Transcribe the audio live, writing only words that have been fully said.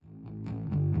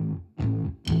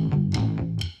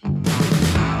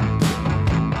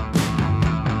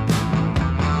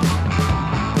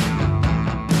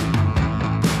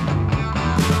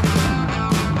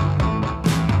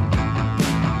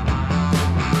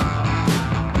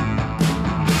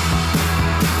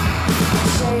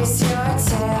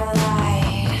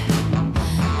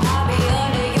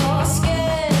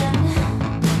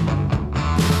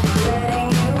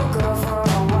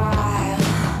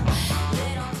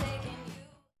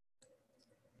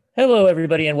Hello,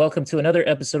 everybody, and welcome to another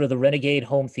episode of the Renegade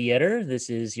Home Theater. This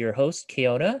is your host,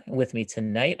 Keona. With me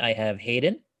tonight, I have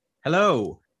Hayden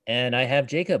Hello. and I have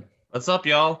Jacob. What's up,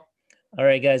 y'all? All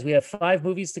right, guys, we have 5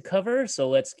 movies to cover, so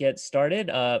let's get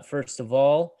started. First of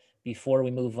all, before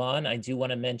we move on, I do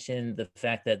want to mention the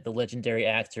fact that the legendary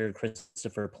actor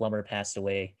Christopher Plummer passed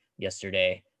away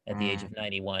yesterday at the age of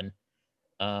 91.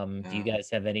 Do you guys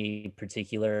have any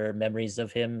particular memories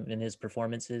of him and his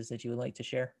performances that you would like to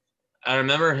share? I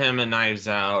remember him in Knives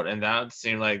Out, and that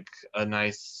seemed like a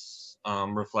nice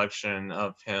reflection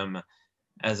of him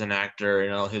as an actor. You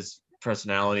know, his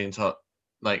personality until,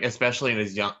 like, especially in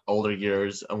his older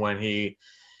years, when he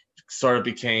sort of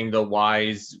became the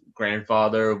wise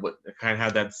grandfather, kind of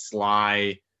had that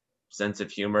sly sense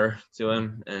of humor to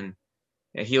him, and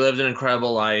he lived an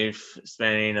incredible life,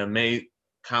 spanning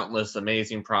countless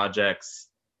amazing projects,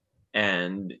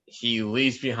 and he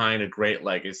leaves behind a great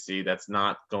legacy that's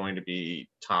not going to be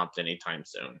topped anytime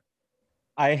soon.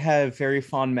 I have very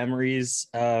fond memories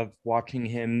of watching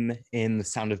him in The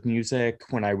Sound of Music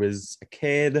when I was a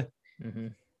kid. Mm-hmm.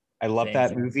 I love Same.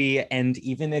 that movie, and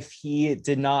even if he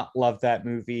did not love that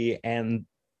movie and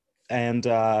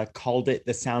called it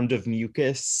The Sound of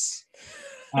Mucus,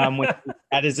 which,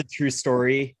 that is a true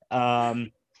story. But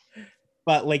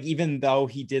like, even though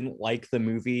he didn't like the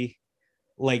movie,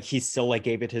 like he still like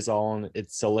gave it his all, and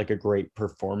it's still like a great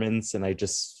performance. And I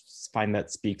just find that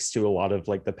speaks to a lot of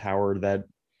like the power that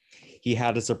he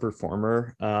had as a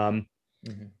performer. I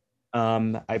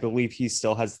believe he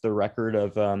still has the record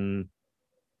of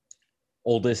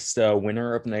oldest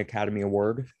winner of an Academy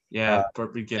Award. Yeah, for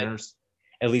beginners.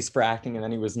 At least for acting, and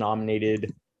then he was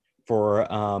nominated for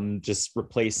just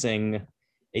replacing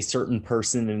a certain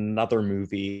person in another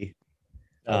movie.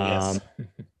 Yes.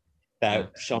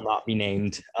 That shall not be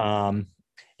named.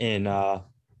 In All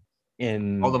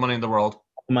the Money in the World.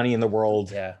 Money in the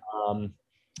World. Yeah.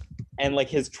 And like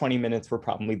his 20 minutes were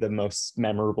probably the most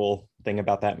memorable thing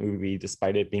about that movie,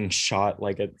 despite it being shot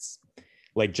like it's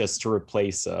like just to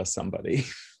replace somebody.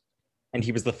 And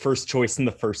he was the first choice in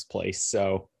the first place.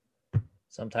 So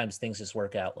sometimes things just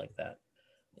work out like that.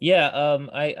 Yeah,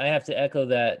 I have to echo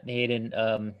that, Hayden.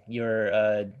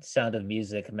 Your Sound of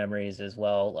Music memories as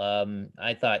well.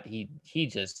 I thought he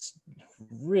just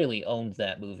really owned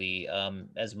that movie,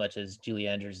 as much as Julie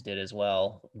Andrews did as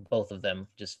well. Both of them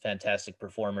just fantastic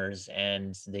performers,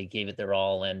 and they gave it their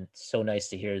all. And so nice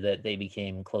to hear that they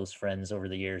became close friends over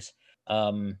the years.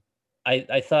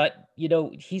 I thought,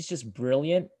 he's just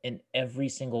brilliant in every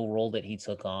single role that he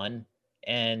took on,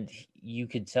 and you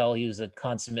could tell he was a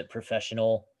consummate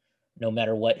professional. No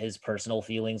matter what his personal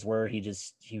feelings were, he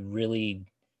really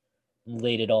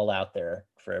laid it all out there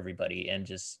for everybody, and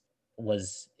just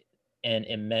was an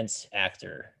immense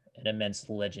actor, an immense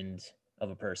legend of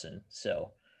a person.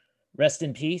 So rest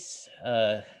in peace,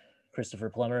 Christopher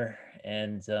Plummer.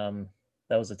 And that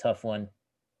was a tough one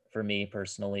for me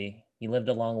personally. He lived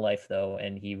a long life though,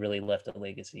 and he really left a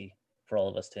legacy for all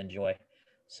of us to enjoy.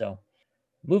 So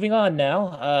moving on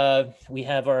now, we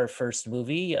have our first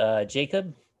movie.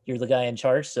 Jacob, you're the guy in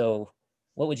charge, so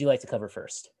what would you like to cover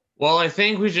first? Well, I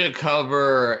think we should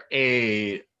cover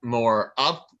a more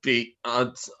upbeat,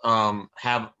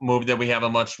 have movie that we have a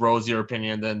much rosier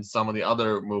opinion than some of the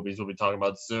other movies we'll be talking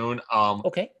about soon.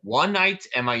 Okay. One Night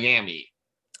in Miami.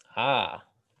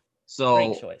 So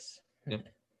great choice.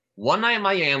 One Night in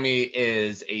Miami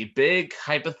is a big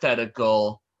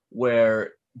hypothetical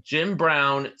where Jim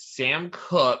Brown, Sam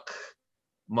Cooke,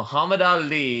 Muhammad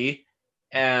Ali,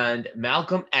 and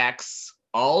Malcolm X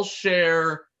all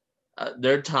share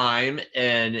their time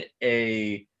in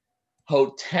a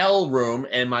hotel room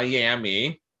in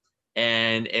Miami,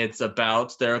 and it's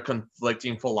about their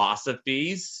conflicting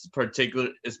philosophies.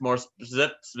 Particularly, it's more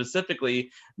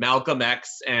specifically Malcolm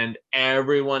X and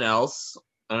everyone else,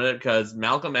 because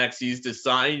Malcolm X, he's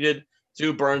decided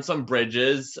to burn some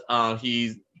bridges.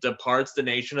 He departs the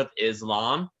Nation of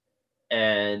Islam,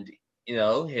 and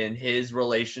in his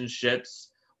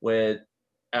relationships with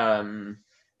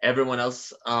everyone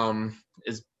else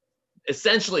is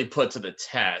essentially put to the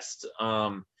test,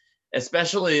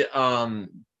 especially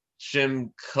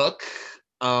Jim Cooke,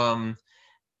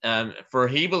 for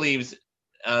he believes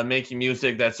making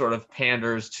music that sort of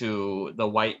panders to the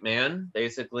white man,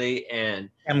 basically. And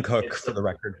Sam Cooke, for the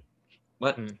record.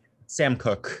 What? Sam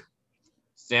Cooke.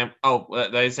 Sam. Oh,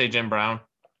 did I say Jim Brown?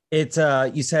 It's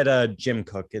you said Jim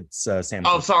Cooke. It's Sam.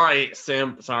 Oh, Cooke. sorry,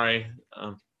 Sam. Sorry,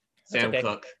 Sam okay.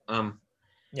 Cooke.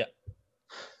 Yeah.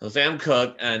 So Sam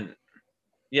Cooke, and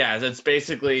yeah,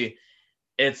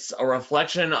 it's a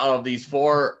reflection of these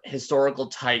four historical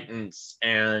titans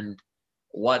and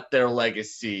what their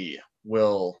legacy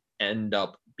will end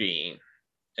up Being.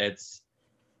 It's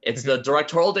the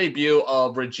directorial debut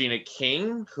of Regina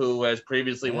King, who has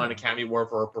previously won an Academy Award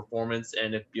for her performance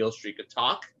in If Beale Street Could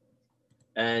Talk.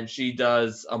 And she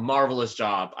does a marvelous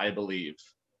job, I believe,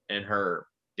 in her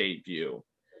debut.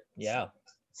 Yeah.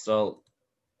 So,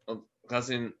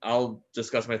 I'll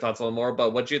discuss my thoughts a little more,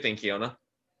 but what do you think, Kiona?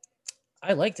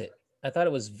 I liked it. I thought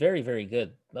it was very, very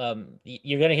good.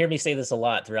 You're going to hear me say this a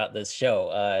lot throughout this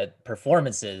show.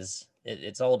 Performances,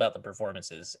 it's all about the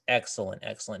performances. Excellent,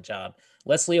 excellent job.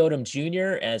 Leslie Odom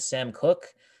Jr. as Sam Cooke.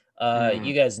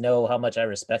 You guys know how much I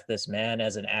respect this man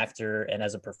as an actor and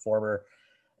as a performer,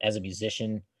 as a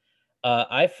musician.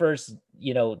 I first,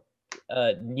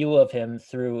 knew of him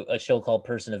through a show called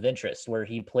Person of Interest, where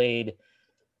he played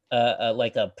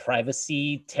like a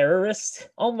privacy terrorist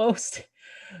almost,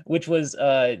 which was,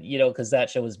 because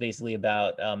that show was basically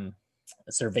about a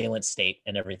surveillance state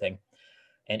and everything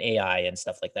and AI and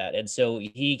stuff like that. And so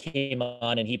he came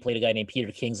on and he played a guy named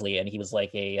Peter Kingsley, and he was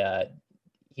like an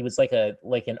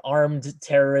armed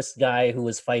terrorist guy who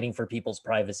was fighting for people's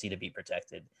privacy to be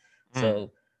protected.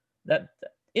 So that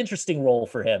interesting role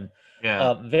for him.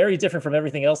 Yeah. Very different from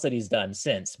everything else that he's done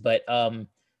since. But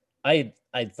I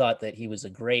thought that he was a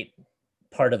great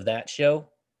part of that show.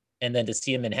 And then to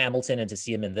see him in Hamilton and to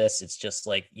see him in this, it's just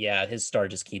like, yeah, his star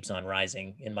just keeps on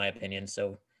rising, in my opinion.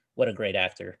 So what a great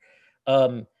actor.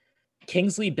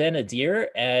 Kingsley Ben-Adir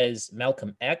as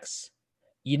Malcolm X.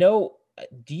 Did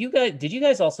you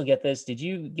guys also get this? Did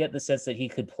you get the sense that he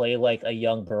could play like a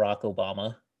young Barack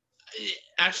Obama?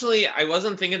 Actually, I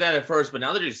wasn't thinking that at first, but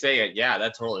now that you say it, yeah,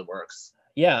 that totally works.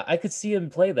 Yeah, I could see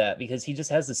him play that because he just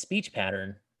has the speech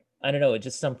pattern. I don't know, it's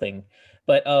just something.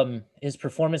 But his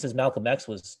performance as Malcolm X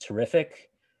was terrific.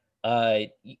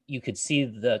 You could see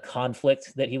the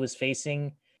conflict that he was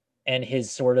facing and his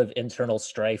sort of internal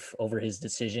strife over his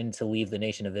decision to leave the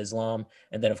Nation of Islam.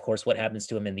 And then, of course, what happens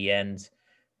to him in the end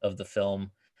of the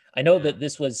film. I know that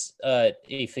this was a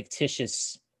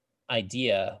fictitious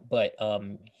idea, but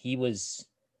he was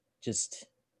just,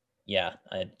 a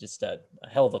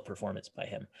hell of a performance by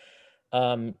him.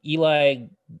 Eli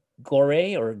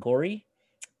Gorey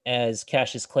as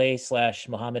Cassius Clay /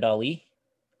 Muhammad Ali.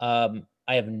 I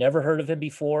have never heard of him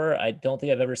before. I don't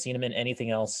think I've ever seen him in anything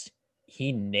else.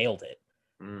 He nailed it.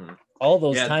 All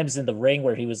those times in the ring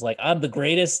where he was like, I'm the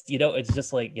greatest, it's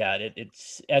just like,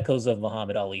 it's echoes of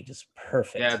Muhammad Ali, just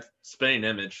perfect. Yeah, spinning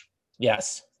image.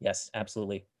 Yes,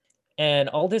 absolutely. And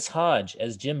Aldous Hodge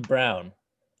as Jim Brown,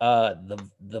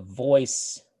 the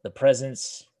voice, the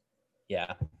presence,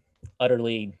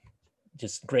 utterly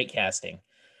just great casting.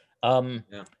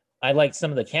 I liked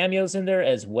some of the cameos in there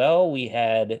as well. We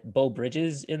had Beau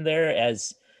Bridges in there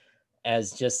as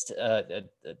just at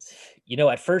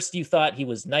first you thought he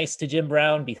was nice to Jim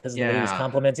Brown because of the way he was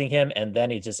complimenting him, and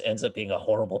then he just ends up being a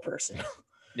horrible person.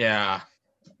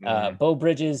 Beau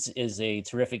Bridges is a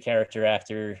terrific character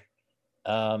actor.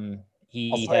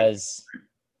 He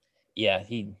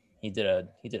did a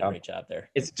great job there.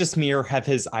 It's just me, or have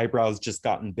his eyebrows just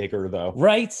gotten bigger though?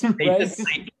 Right.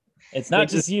 It's not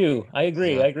just you. I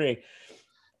agree.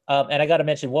 And I got to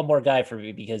mention one more guy for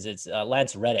me because it's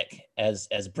Lance Reddick as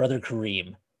Brother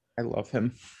Kareem. I love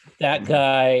him. That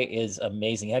guy is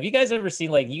amazing. Have you guys ever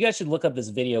seen, you guys should look up this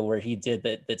video where he did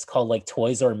that. That's called like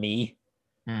Toys R Me.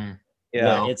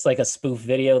 Yeah, it's like a spoof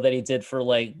video that he did for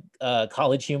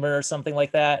College Humor or something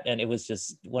like that, and it was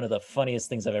just one of the funniest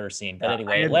things I've ever seen. But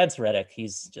anyway, Lance Reddick,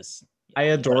 he's just. I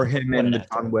adore him in the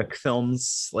John Wick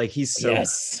films. He's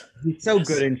so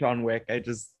good in John Wick. I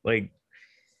just I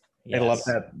love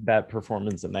that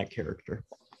performance and that character.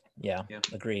 Yeah.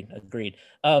 Agreed.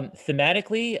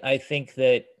 Thematically, I think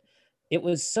that it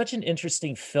was such an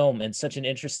interesting film and such an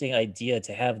interesting idea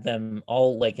to have them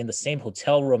all in the same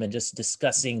hotel room and just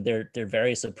discussing their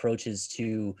various approaches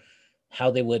to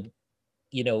how they would,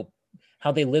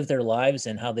 how they live their lives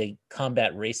and how they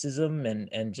combat racism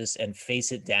and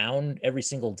face it down every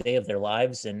single day of their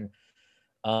lives. And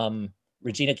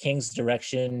Regina King's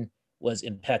direction was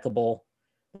impeccable.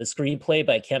 The screenplay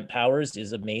by Kemp Powers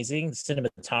is amazing. The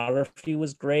cinematography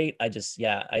was great. I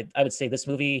would say this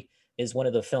movie is one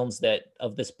of the films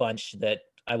of this bunch that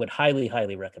I would highly,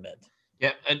 highly recommend.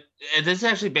 Yeah, and this is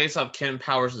actually based off Kemp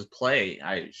Powers' play,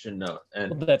 I should note.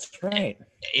 And that's right.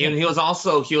 And he was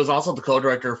also the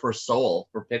co-director for Soul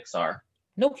for Pixar.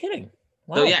 No kidding.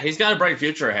 Wow. So he's got a bright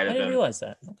future ahead of him. I didn't realize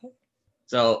that. Okay.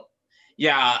 So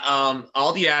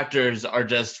all the actors are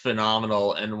just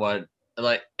phenomenal, and what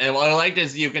I liked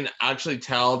is you can actually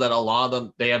tell that a lot of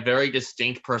them, they have very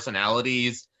distinct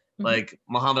personalities. Like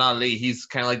Muhammad Ali, he's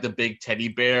kind of like the big teddy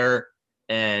bear,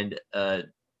 and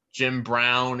Jim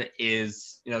Brown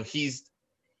is, he's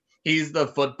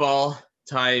the football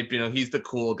type. You know, he's the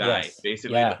cool guy, Yes.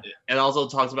 basically. Yeah. It also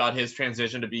talks about his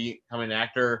transition to becoming an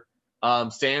actor.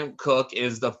 Sam Cooke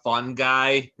is the fun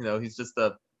guy. You know, he's just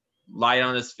the light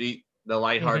on his feet, the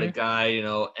lighthearted guy. You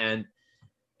know, and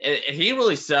he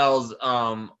really sells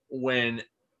when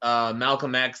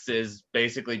Malcolm X is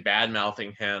basically bad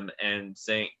mouthing him and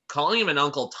calling him an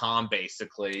Uncle Tom,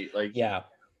 basically. Like, Yeah.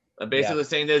 basically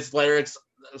saying that his lyrics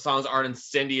songs aren't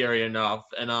incendiary enough.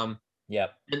 And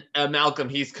Yep. and Malcolm,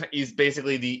 he's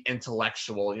basically the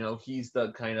intellectual. You know, he's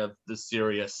the kind of the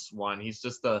serious one. He's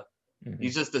just the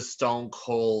stone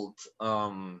cold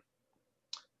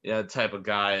type of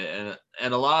guy,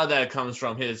 and a lot of that comes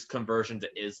from his conversion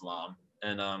to Islam.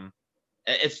 And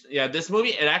this movie,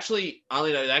 it actually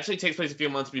takes place a few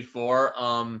months before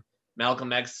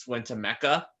Malcolm X went to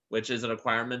Mecca, which is a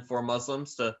requirement for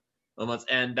Muslims to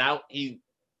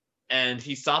and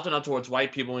he softened up towards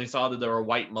white people when he saw that there were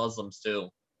white Muslims too.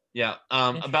 Yeah.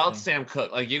 About Sam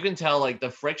Cooke, like, you can tell, like, the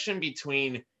friction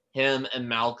between him and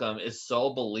Malcolm is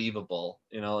so believable.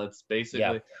 You know, it's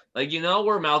basically like, you know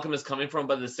where Malcolm is coming from,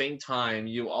 but at the same time,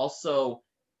 you also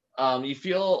you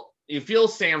feel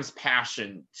Sam's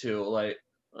passion too, like,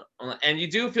 and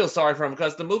you do feel sorry for him,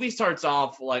 because the movie starts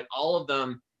off like all of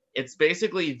them. It's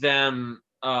basically them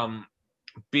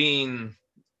being,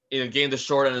 you know, getting the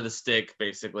short end of the stick,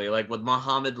 basically, like with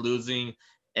Muhammad losing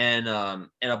and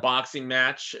in a boxing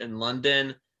match in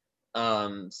London.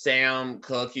 Sam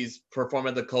Cooke, he's performing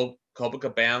at the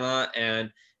Copacabana,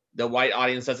 and the white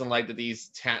audience doesn't like that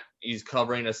he's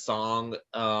covering a song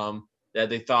that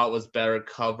they thought was better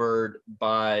covered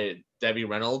by Debbie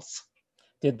Reynolds.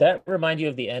 Did that remind you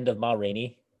of the end of Ma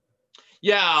Rainey?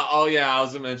 Yeah. Oh yeah, I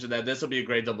was gonna mention that. This will be a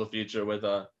great double feature with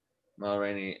Ma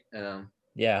Rainey.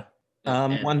 Yeah.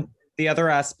 The other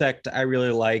aspect I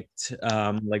really liked,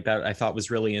 like that I thought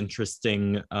was really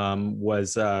interesting,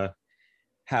 was how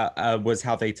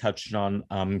they touched on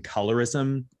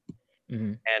colorism,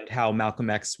 and how Malcolm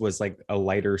X was like a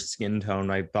lighter skin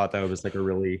tone. I thought that was like a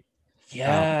really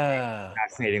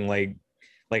fascinating, like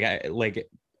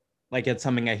it's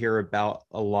something I hear about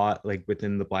a lot, like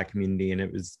within the Black community, and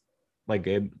it was like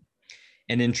an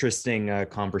interesting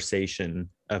conversation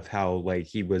of how, like,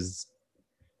 he was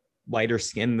lighter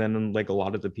skinned than like a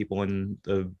lot of the people in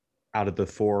the out of the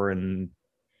four. And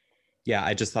yeah,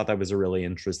 I just thought that was a really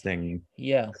interesting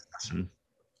discussion.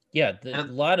 A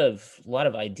lot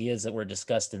of ideas that were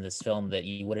discussed in this film that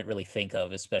you wouldn't really think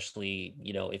of, especially,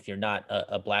 you know, if you're not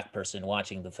a Black person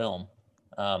watching the film.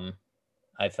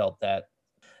 I felt that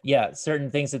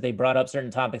certain things that they brought up,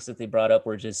 certain topics that they brought up,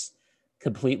 were just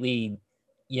completely,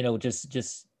 you know,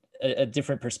 just a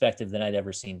different perspective than I'd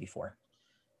ever seen before.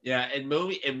 Yeah, it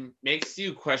makes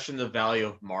you question the value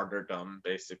of martyrdom,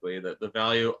 basically, the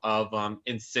value of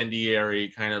incendiary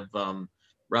kind of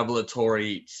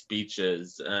revelatory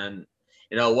speeches, and,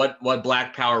 you know, what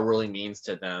Black power really means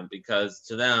to them, because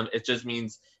to them it just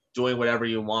means doing whatever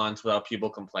you want without people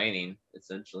complaining.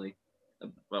 Essentially,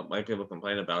 well, white people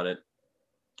complain about it.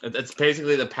 It's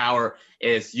basically the power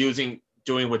is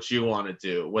doing what you want to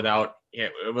do without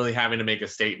really having to make a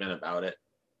statement about it.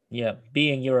 Yeah,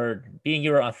 being your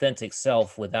authentic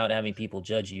self without having people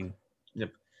judge you.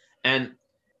 Yep. And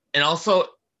also,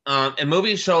 in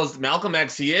movie shows, Malcolm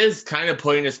X, he is kind of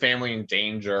putting his family in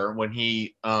danger when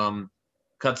he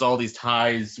cuts all these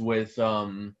ties with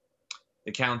the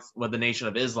Nation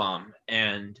of Islam.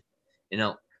 And, you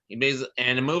know,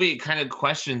 and the movie kind of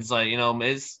questions, like, you know,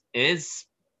 is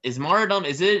martyrdom,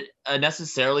 is it a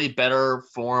necessarily better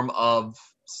form of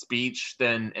speech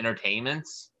than entertainment,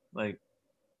 like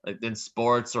than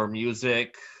sports or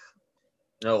music,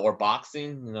 you know, or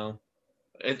boxing? You know,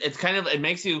 it kind of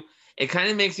makes you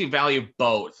value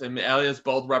both, and values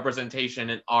both representation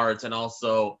in arts, and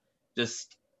also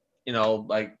just, you know,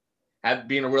 like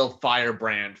being a real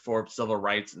firebrand for civil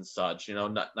rights and such. You know,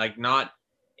 the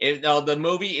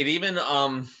movie,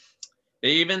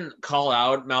 they even call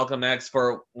out Malcolm X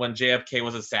for when JFK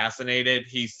was assassinated.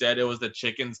 He said it was the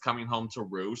chickens coming home to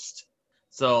roost.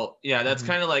 So yeah, that's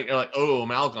kind of like, you're like, oh,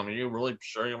 Malcolm, are you really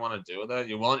sure you want to do that?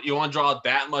 You want to draw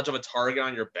that much of a target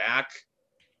on your back?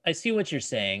 I see what you're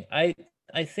saying. I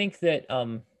think that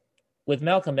with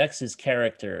Malcolm X's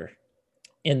character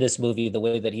in this movie, the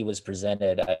way that he was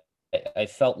presented, I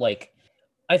felt like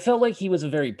he was a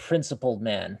very principled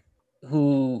man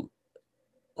who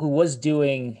was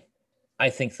doing,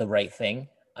 I think, the right thing.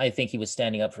 I think he was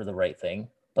standing up for the right thing.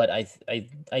 But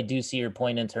I do see your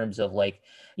point in terms of, like,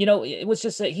 you know, it was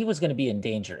just that he was going to be in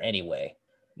danger anyway,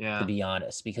 to be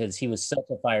honest, because he was such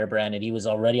a firebrand and he was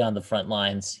already on the front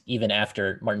lines even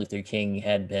after Martin Luther King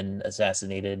had been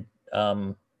assassinated.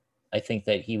 I think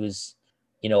that he was,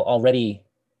 you know, already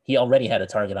he already had a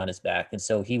target on his back. And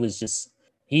so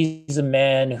he's a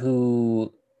man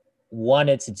who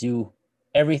wanted to do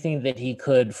everything that he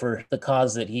could for the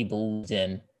cause that he believed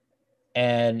in.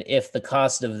 And if the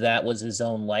cost of that was his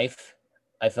own life,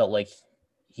 I felt like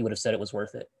he would have said it was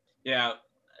worth it. Yeah.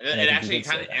 And I It think he actually did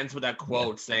say kind of that. ends with that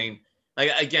quote saying,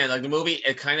 like, again, like the movie,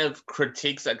 it kind of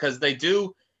critiques that because they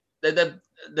do, the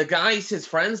guys, his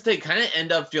friends, they kind of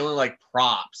end up feeling like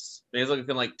props. They like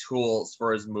feeling like tools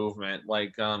for his movement.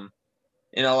 Like,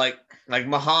 you know, like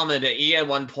Muhammad, he at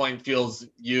one point feels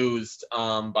used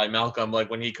by Malcolm, like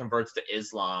when he converts to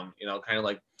Islam, you know, kind of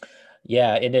like.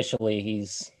 Yeah, initially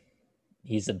he's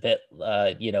a bit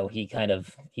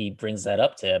he brings that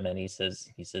up to him, and he says,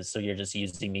 so you're just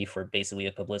using me for basically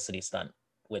a publicity stunt,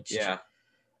 which Yeah.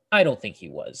 I don't think he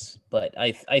was, but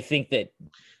I think that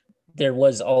there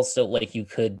was also like you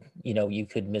could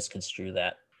misconstrue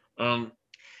that.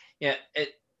 Yeah,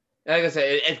 it, like I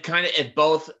said, it kind of, it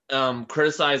both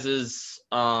criticizes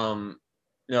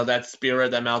that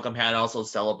spirit that Malcolm had, also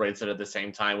celebrates it at the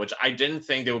same time, which I didn't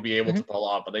think they would be able to pull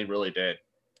off, but they really did.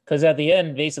 Because at the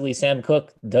end, basically, Sam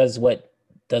Cooke does what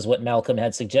Malcolm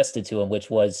had suggested to him, which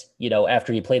was,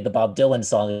 after he played the Bob Dylan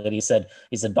song, that he said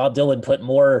Bob Dylan put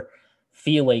more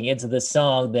feeling into this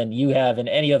song than you have in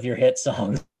any of your hit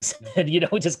songs, and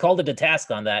just called it a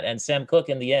task on that. And Sam Cooke,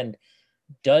 in the end,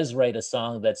 does write a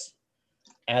song that's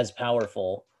as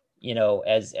powerful,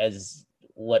 as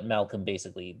what Malcolm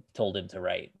basically told him to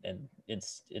write, and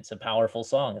it's a powerful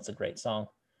song. It's a great song.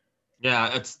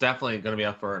 Yeah, it's definitely going to be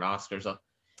up for an Oscar. So,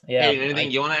 yeah. Hey,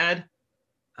 anything you want to add?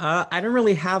 I don't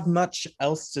really have much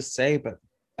else to say, but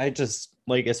I just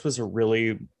like this was a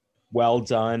really well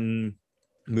done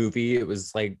movie. It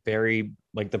was like very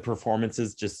like the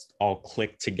performances just all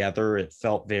clicked together. It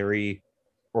felt very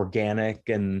organic,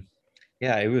 and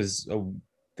yeah, it was a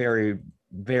very,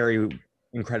 very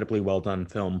incredibly well done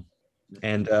film.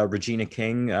 And Regina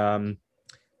King,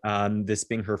 this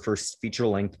being her first feature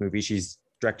length movie, she's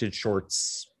directed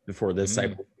shorts before this.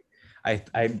 I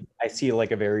see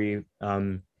like a very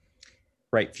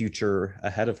bright future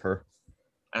ahead of her.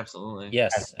 Absolutely.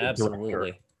 Yes,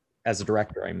 absolutely. As a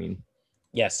director, I mean.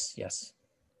 Yes.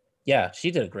 Yeah,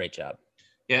 she did a great job.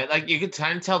 Yeah, like you could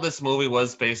kind of tell this movie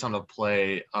was based on a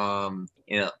play.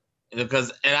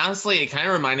 Because and honestly, it kind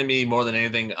of reminded me more than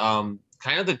anything, kind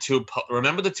of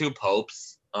remember the two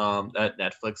popes, that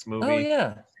Netflix movie. Oh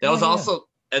yeah, that was also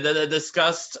and then it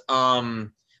discussed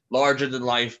larger than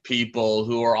life people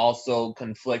who are also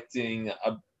conflicting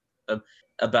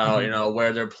about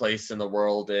where their place in the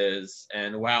world is,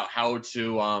 and how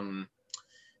to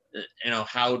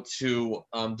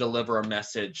deliver a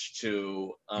message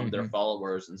to their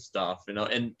followers and stuff,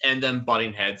 and then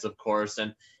butting heads, of course,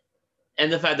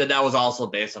 and the fact that was also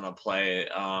based on a play.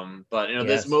 But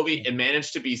this movie, it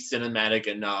managed to be cinematic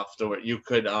enough to where you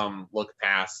could look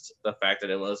past the fact that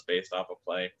it was based off a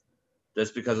play,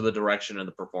 just because of the direction and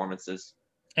the performances.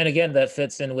 And again, that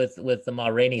fits in with the Ma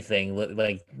Rainey thing,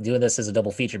 like doing this as a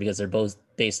double feature because they're both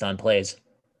based on plays.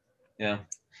 Yeah.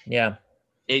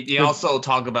 You also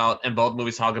talk about, and both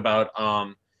movies talk about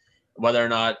whether or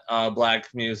not Black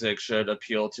music should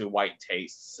appeal to white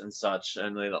tastes and such,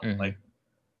 and they like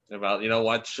about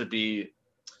what should be,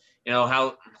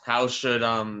 how should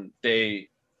they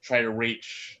try to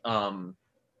reach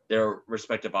their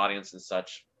respective audience and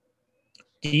such.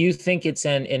 Do you think it's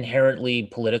an inherently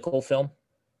political film?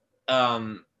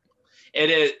 It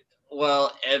is.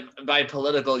 Well, by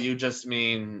political, you just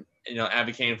mean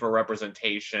advocating for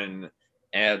representation,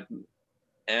 and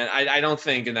I don't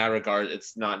think in that regard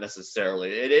it's not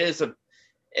necessarily.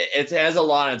 It has a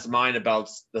lot on its mind about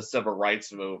the civil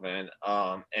rights movement,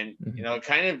 and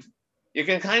you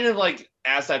can kind of like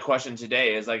ask that question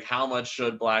today, is like, how much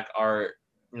should Black art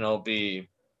be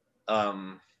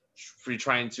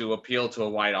trying to appeal to a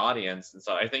wide audience? And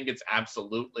so I think it's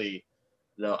absolutely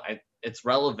it's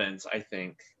relevant. I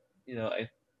think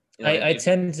I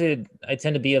tend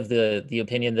to be of the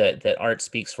opinion that art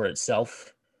speaks for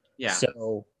itself. Yeah.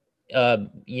 So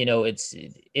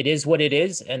it is what it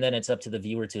is, and then it's up to the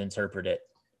viewer to interpret it.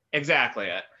 Exactly.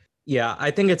 Yeah,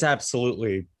 I think it's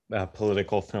absolutely a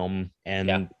political film,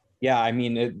 and I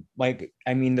mean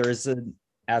there's an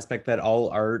aspect that all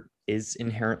art is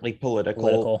inherently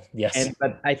political. Yes.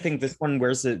 But I think this one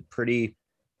wears it pretty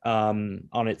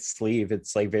on its sleeve.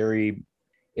 It's like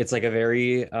a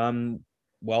very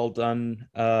well done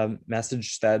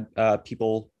message that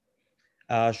people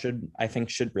should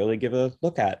really give a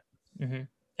look at. Mm-hmm.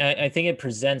 I think it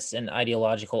presents an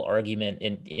ideological argument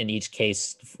in each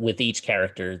case with each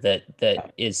character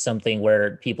that is something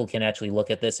where people can actually look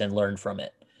at this and learn from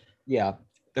it. Yeah,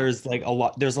 there's a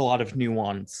lot of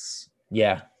nuance.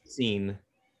 Yeah. scene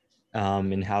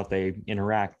in how they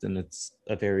interact, and it's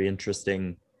a very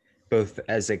interesting, both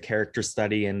as a character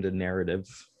study and a narrative.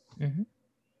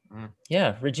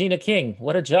 Yeah, Regina King,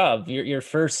 what a job! Your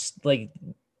first like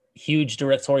huge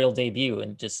directorial debut,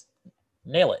 and just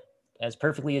nail it as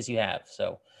perfectly as you have.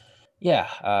 So yeah,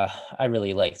 I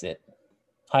really liked it.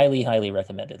 Highly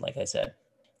recommended, like I said.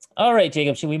 All right,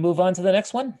 Jacob, should we move on to the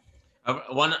next one?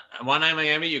 One Night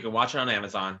Miami, you can watch it on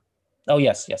Amazon. Oh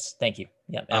yes, thank you.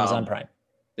 Yeah, Amazon Prime.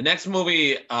 The next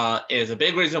movie is a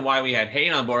big reason why we had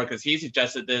Hayden on board, because he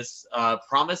suggested this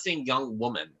Promising Young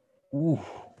Woman. Ooh.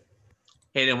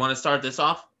 Hayden, want to start this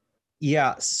off?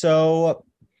 Yeah, so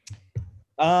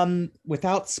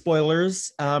without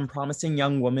spoilers, Promising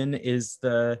Young Woman is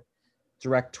the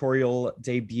directorial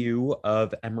debut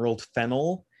of Emerald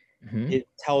Fennell. It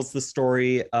tells the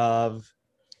story of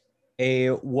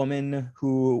a woman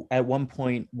who at one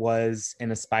point was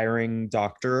an aspiring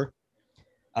doctor,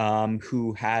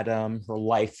 who had her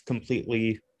life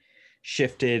completely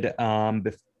shifted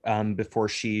before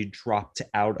she dropped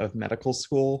out of medical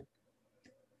school.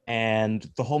 And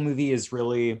the whole movie is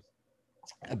really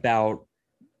about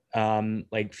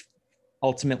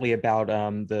ultimately about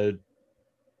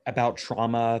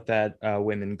trauma that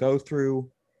women go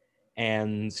through,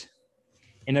 and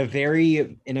in a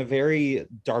very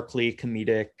darkly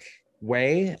comedic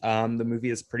way. The movie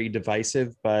is pretty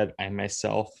divisive, but I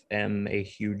myself am a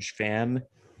huge fan.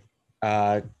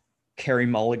 Carey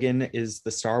Mulligan is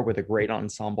the star with a great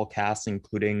ensemble cast,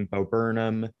 including Bo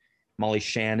Burnham, Molly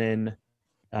Shannon,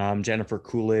 Jennifer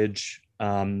Coolidge,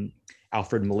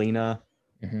 Alfred Molina.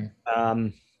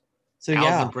 So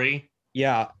Alison Brie,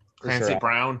 Clancy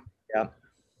Brown.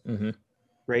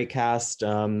 Great cast,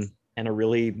 and a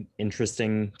really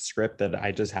interesting script that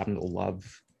I just happen to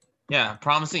love. Yeah,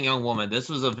 Promising Young Woman. This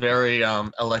was a very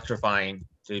electrifying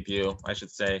debut, I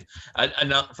should say,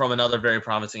 from another very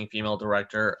promising female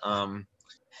director.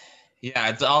 Yeah,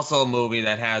 it's also a movie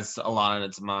that has a lot on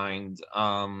its mind.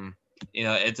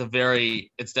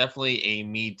 It's definitely a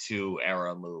Me Too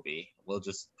era movie. We'll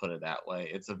just put it that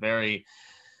way. It's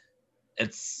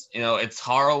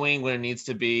harrowing when it needs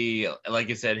to be. Like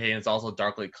you said, hey, it's also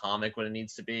darkly comic when it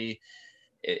needs to be.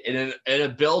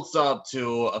 It builds up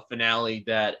to a finale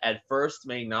that at first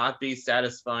may not be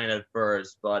satisfying at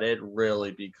first, but it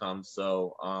really becomes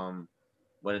so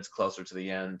when it's closer to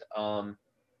the end. Keelan,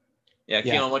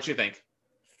 what you think?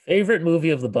 Favorite movie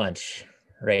of the bunch,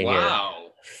 right here. Wow.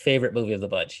 Favorite movie of the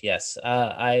bunch. Yes.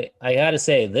 I gotta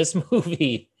say, this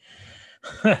movie,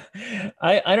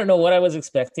 I don't know what I was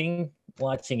expecting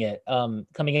watching it,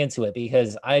 coming into it,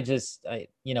 because I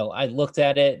looked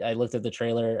at it, I looked at the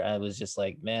trailer, I was just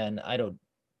like, man, I don't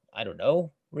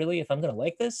know really if I'm gonna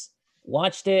like this.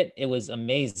 Watched it, it was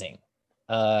amazing.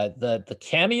 The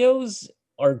cameos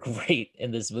are great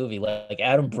in this movie. Like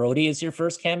Adam Brody is your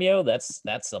first cameo. That's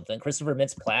something. Christopher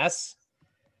Mintz-Plasse,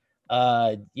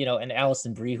 and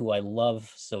Alison Brie, who I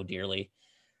love so dearly.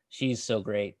 She's so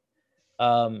great.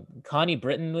 Connie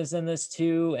Britton was in this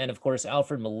too, and of course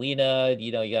Alfred Molina.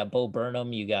 You got Bo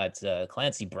Burnham, you got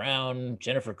Clancy Brown,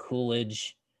 Jennifer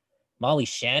Coolidge, Molly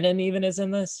Shannon even is in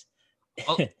this.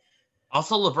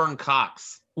 Also Laverne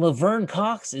Cox. Laverne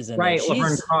Cox is in right.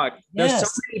 Laverne Cox. There's so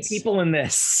many people in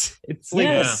this. It's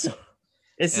like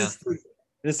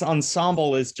this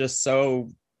ensemble is just so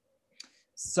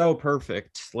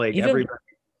perfect. Like even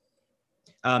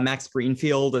Max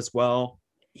Greenfield as well.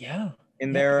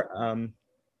 There.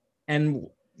 And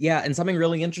something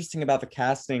really interesting about the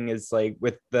casting is like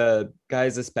with the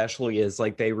guys especially is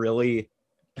like they really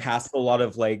cast a lot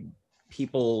of like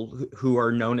people who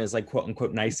are known as like quote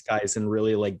unquote nice guys, and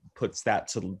really like puts that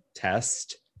to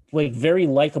test. Like very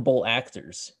likable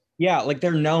actors. Yeah, like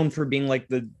they're known for being like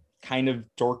the kind of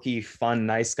dorky, fun,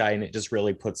 nice guy, and it just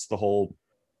really puts the whole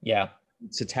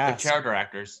to task. The character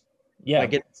actors. Yeah,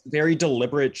 like it's a very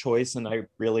deliberate choice, and I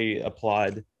really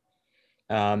applaud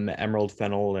Emerald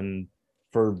Fennell and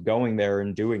for going there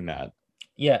and doing that.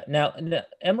 Yeah. Now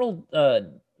Emerald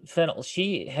Fennell,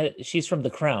 she's from The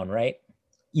Crown, right?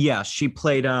 Yeah, she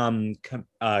played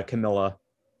Camilla.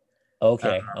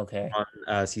 Okay.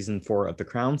 On season 4 of The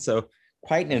Crown, so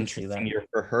quite an interesting year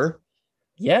for her.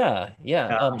 Yeah.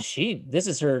 This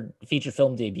is her feature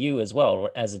film debut as well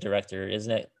as a director,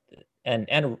 isn't it? And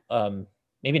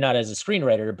maybe not as a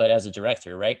screenwriter, but as a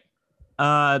director, right?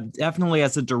 Definitely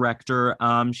as a director.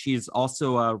 She's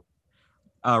also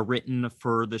written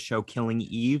for the show Killing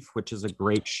Eve, which is a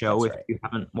great show. If you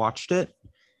haven't watched it,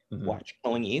 watch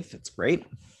Killing Eve. It's great.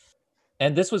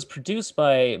 And this was produced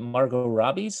by Margot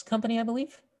Robbie's company, I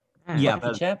believe. Yeah,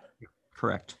 chap.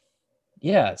 Correct.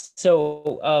 Yeah.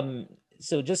 So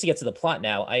so just to get to the plot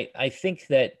now, I think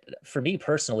that for me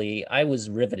personally, I was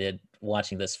riveted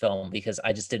watching this film because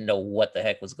I just didn't know what the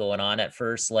heck was going on at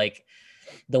first. Like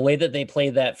the way that they play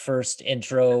that first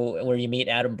intro where you meet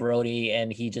Adam Brody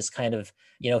and he just kind of,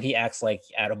 he acts like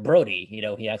Adam Brody,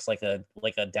 he acts like a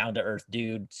down to earth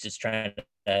dude just trying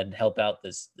to help out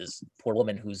this poor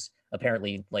woman who's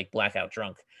apparently like blackout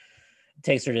drunk.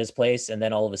 Takes her to his place, and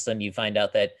then all of a sudden you find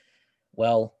out that,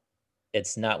 well,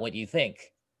 it's not what you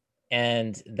think.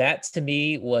 And that to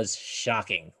me was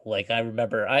shocking. Like I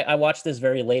remember I watched this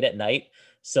very late at night.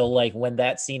 So like when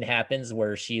that scene happens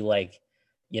where she like,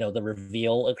 the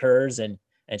reveal occurs and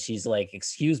she's like,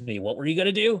 "Excuse me, what were you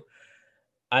gonna do?"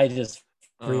 I just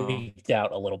Oh, freaked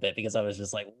out a little bit because I was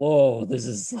just like, whoa, this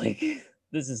is like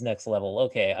this is next level.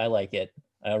 Okay, I like it.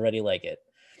 I already like it.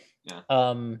 yeah.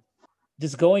 Um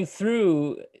just going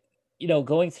through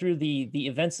the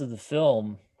events of the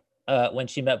film, when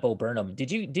she met Bo Burnham,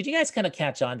 did you guys kind of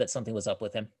catch on that something was up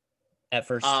with him at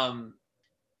first? Um,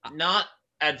 not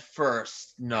at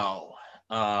first, no.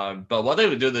 But what they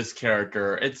would do to this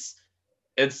character, it's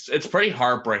pretty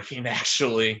heartbreaking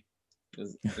actually,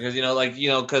 because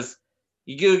because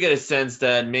you do get a sense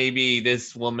that maybe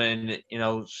this woman,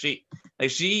 she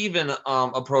even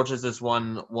approaches this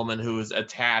one woman who's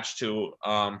attached to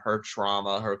her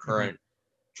trauma, her current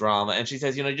drama, and she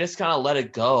says, you just kind of let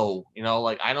it go,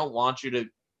 like I don't want you to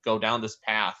go down this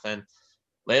path. And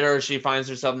later she finds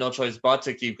herself no choice but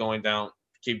to keep doing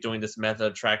this method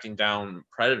of tracking down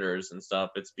predators and stuff.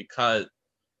 It's because,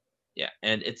 yeah,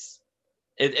 and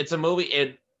it's a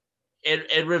movie.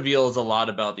 It reveals a lot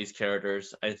about these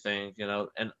characters, I think,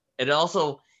 and it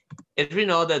also, if you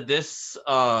know that this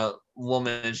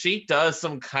woman, she does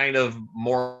some kind of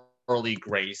morally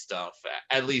gray stuff,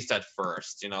 at least at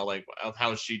first, like of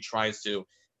how she tries to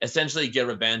essentially get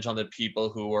revenge on the people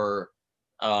who were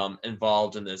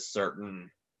involved in this certain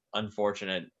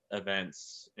unfortunate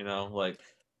events, like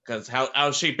because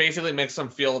how she basically makes them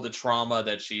feel the trauma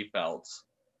that she felt.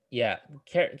 Yeah,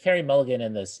 Carrie Mulligan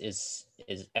in this is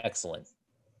excellent.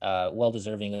 Well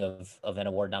deserving of an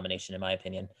award nomination in my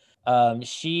opinion.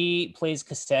 She plays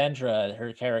Cassandra,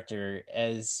 her character,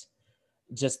 as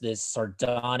just this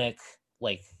sardonic,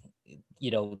 like,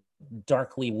 you know,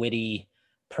 darkly witty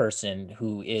person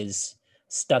who is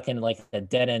stuck in like a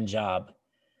dead end job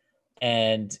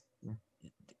and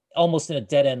almost in a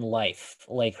dead end life.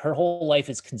 Like her whole life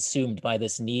is consumed by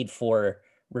this need for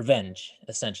revenge,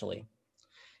 essentially,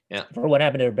 Yeah. for what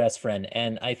happened to her best friend.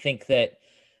 And I think that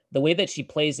the way that she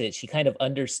plays it, she kind of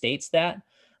understates that.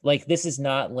 Like this is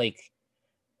not like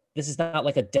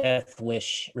a death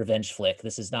wish revenge flick.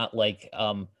 This is not like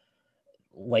a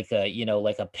like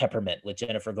a Peppermint with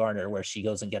Jennifer Garner where she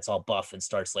goes and gets all buff and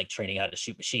starts like training how to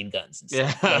shoot machine guns and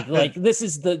stuff. Yeah. Like this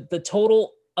is the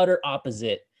total utter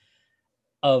opposite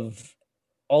of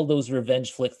all those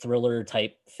revenge flick thriller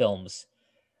type films.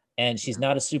 And she's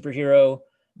not a superhero,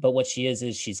 but what she is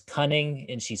she's cunning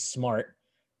and she's smart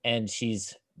and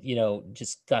she's,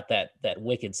 just got that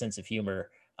wicked sense of humor.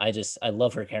 I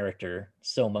love her character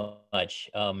so much.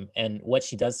 And what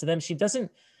she does to them,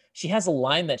 she has a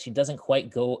line that she doesn't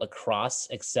quite go across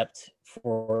except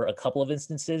for a couple of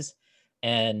instances.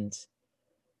 And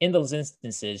in those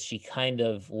instances, she kind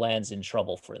of lands in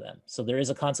trouble for them. So there is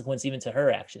a consequence even to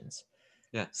her actions.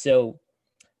 Yeah. So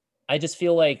I just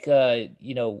feel like,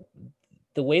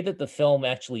 the way that the film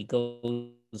actually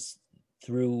goes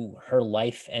through her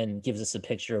life and gives us a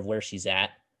picture of where she's at,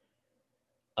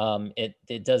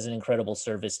 it does an incredible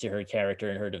service to her character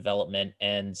and her development,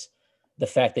 and the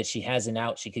fact that she has an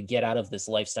out, she could get out of this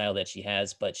lifestyle that she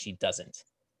has, but she doesn't.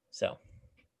 So,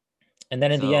 and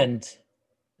then in the So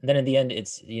end,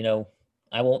 it's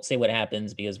I won't say what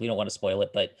happens because we don't want to spoil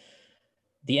it, but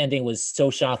the ending was so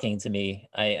shocking to me.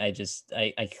 I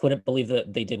couldn't believe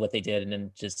that they did what they did, and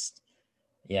then just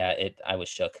yeah, I was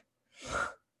shook.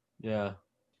 yeah.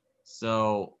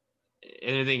 So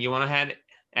anything you want to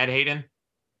add, Hayden?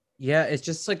 Yeah, it's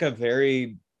just like a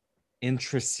very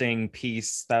interesting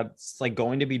piece that's like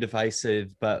going to be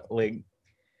divisive, but like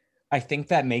I think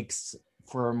that makes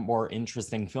for a more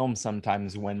interesting film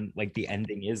sometimes when like the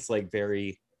ending is like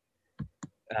very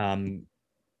um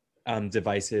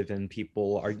divisive and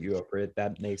people argue over it.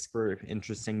 That makes for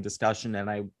interesting discussion, and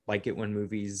I like it when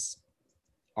movies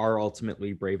are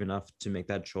ultimately brave enough to make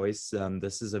that choice.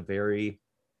 This is a very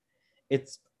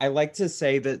it's I like to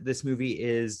say that this movie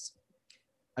is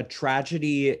a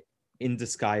tragedy in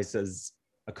disguise as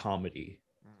a comedy,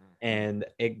 and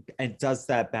it does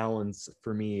that balance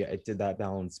for me. It did that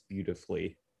balance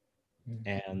beautifully,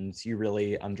 and you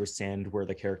really understand where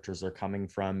the characters are coming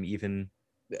from, even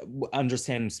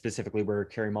understand specifically where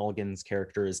Carey Mulligan's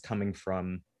character is coming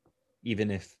from,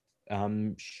 even if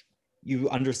you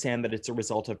understand that it's a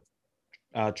result of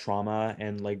trauma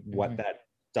and like what that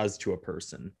does to a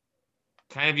person.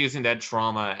 Kind of using that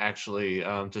trauma actually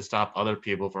to stop other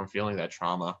people from feeling that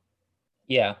trauma.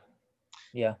 Yeah.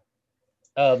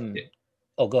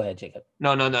 Oh, go ahead, Jacob.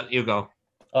 No, you go.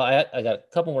 Oh, I got a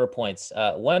couple more points.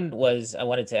 One was I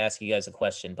wanted to ask you guys a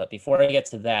question, but before I get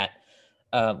to that,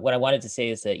 what I wanted to say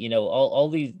is that, you know, all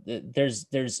these there's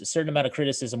a certain amount of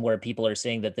criticism where people are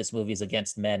saying that this movie is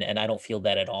against men, and I don't feel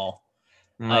that at all.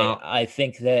 No. I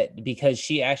think that because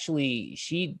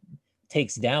she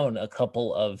takes down a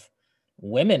couple of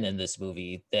women in this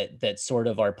movie that sort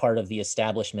of are part of the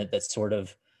establishment that sort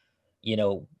of, you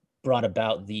know, brought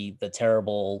about the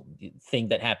terrible thing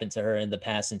that happened to her in the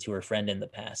past and to her friend in the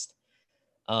past.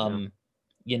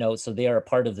 You know, so they are a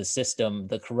part of the system,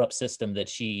 the corrupt system that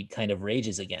she kind of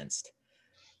rages against.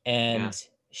 And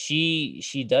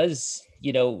she does,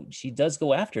 you know, she does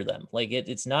go after them. Like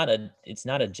it's not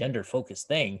a gender focused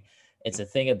thing. It's a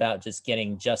thing about just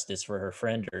getting justice for her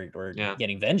friend or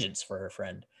getting vengeance for her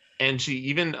friend. And she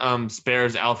even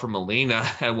spares Alfred Molina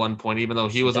at one point, even though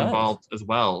he was involved as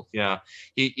well. Yeah,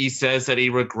 he says that he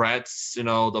regrets, you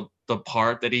know, the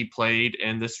part that he played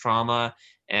in this trauma.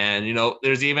 And you know,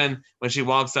 there's even when she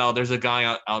walks out, there's a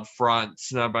guy out front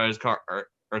by his car,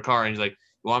 her car, and he's like,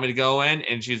 "You want me to go in?"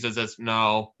 And she says,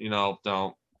 "No, you know,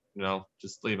 don't, you know,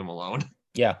 just leave him alone."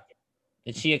 Yeah,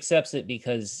 and she accepts it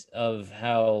because of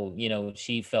how, you know,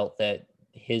 she felt that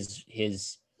his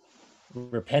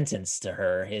repentance to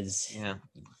her, his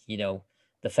you know,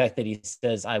 the fact that he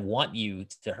says, "I want you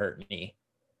to hurt me."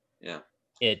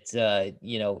 It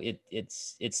you know,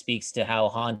 it speaks to how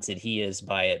haunted he is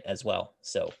by it as well.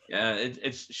 So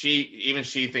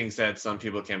she thinks that some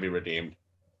people can be redeemed.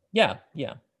 Yeah.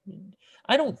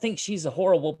 I don't think she's a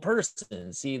horrible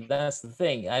person. See, that's the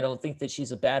thing. I don't think that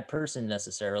she's a bad person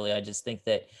necessarily. I just think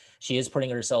that she is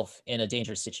putting herself in a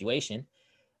dangerous situation,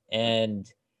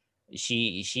 and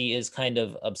she is kind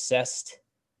of obsessed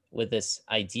with this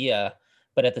idea,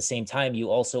 but at the same time you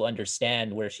also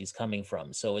understand where she's coming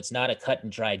from. So it's not a cut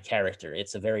and dried character.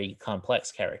 It's a very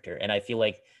complex character, and I feel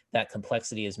like that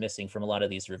complexity is missing from a lot of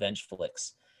these revenge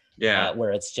flicks.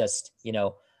 Where it's just, you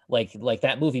know, like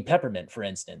that movie Peppermint, for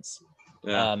instance.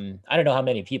 I don't know how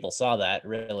many people saw that.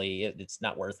 Really, it's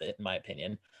not worth it in my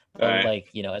opinion. But like,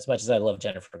 you know, as much as I love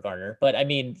Jennifer Garner, but I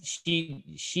mean,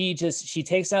 she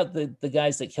takes out the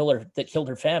guys that killed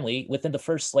her family within the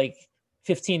first like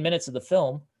 15 minutes of the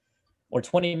film or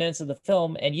 20 minutes of the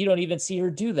film, and you don't even see her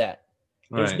do that.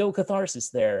 There's no catharsis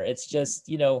there. It's just,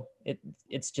 you know,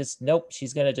 it's just nope.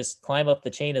 She's gonna just climb up the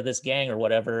chain of this gang or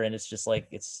whatever, and it's just like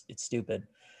it's stupid.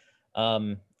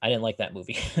 I didn't like that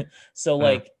movie. So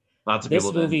like lots of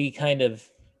this movie kind of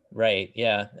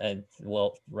and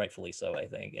well, rightfully so, I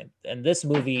think. And this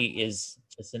movie is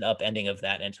just an upending of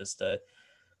that, and just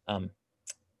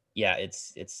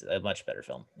it's a much better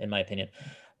film in my opinion.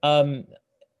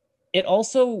 It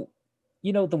also,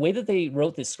 you know, the way that they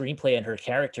wrote this screenplay and her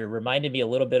character reminded me a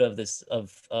little bit of this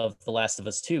of The Last of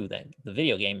Us 2, then the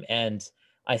video game, and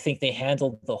I think they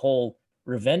handled the whole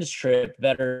revenge trip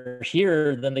better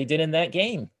here than they did in that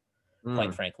game,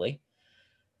 quite frankly.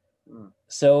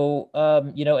 So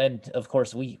you know, and of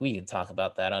course we can talk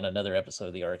about that on another episode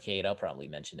of The Arcade. I'll probably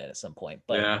mention it at some point,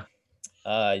 but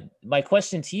my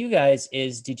question to you guys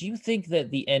is, did you think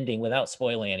that the ending, without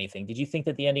spoiling anything, did you think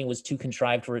that the ending was too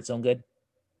contrived for its own good?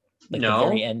 Like the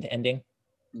very end ending?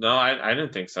 No, I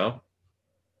didn't think so.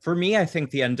 For me, I think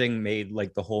the ending made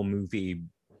like the whole movie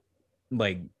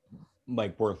like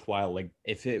worthwhile. Like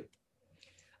if it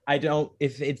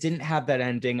didn't have that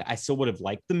ending, I still would have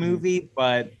liked the movie,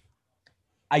 but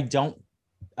I don't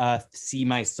see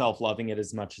myself loving it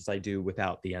as much as I do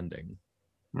without the ending.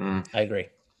 I agree.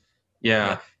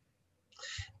 Yeah.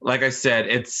 Like I said,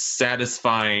 it's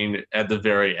satisfying at the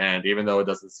very end, even though it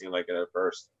doesn't seem like it at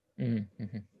first.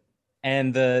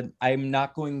 And I'm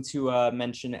not going to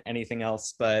mention anything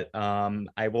else, but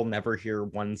I will never hear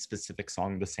one specific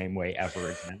song the same way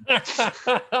ever again.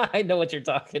 I know what you're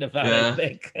talking about, I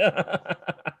think.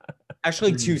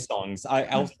 Actually, two songs.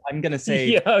 I'm going to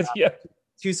say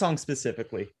two songs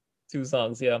specifically. Two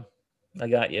songs, yeah. I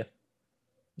got you.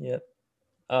 Yep.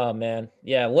 Oh, man.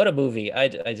 Yeah, what a movie. I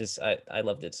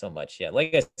loved it so much. Yeah,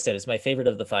 like I said, it's my favorite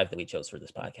of the 5 that we chose for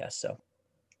this podcast, so.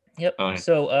 Yep.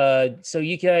 So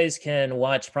you guys can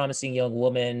watch Promising Young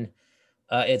Woman.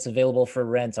 It's available for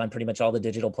rent on pretty much all the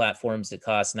digital platforms. It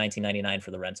costs $19.99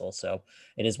 for the rental. So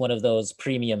it is one of those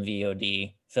premium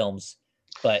VOD films,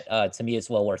 but to me, it's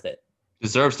well worth it.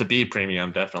 Deserves to be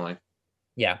premium, definitely.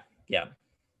 Yeah.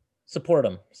 Support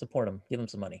them. Give them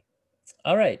some money.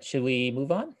 All right, should we move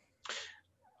on?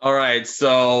 All right,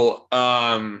 so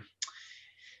our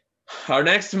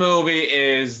next movie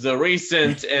is the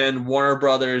recent and Warner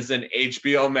Brothers and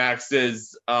HBO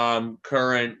Max's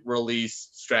current release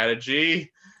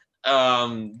strategy,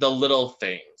 The Little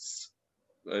Things.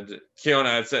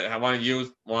 Kiona, why don't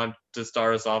you want to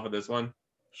start us off with this one?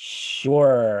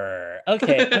 Sure.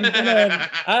 Okay,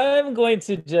 I'm going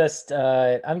to just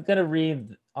I'm gonna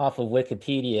read off of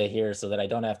Wikipedia here so that I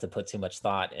don't have to put too much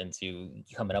thought into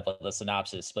coming up with a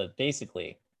synopsis. But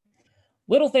basically,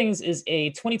 Little Things is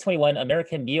a 2021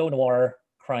 American neo-noir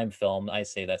crime film. I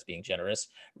say that's being generous.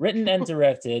 Written and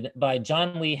directed by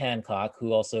John Lee Hancock,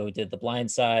 who also did The Blind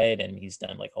Side, and he's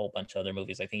done like a whole bunch of other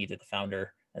movies. I think he did The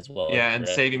Founder as well. Yeah, and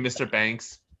Saving Mr.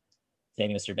 Banks.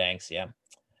 Saving Mr. Banks, yeah.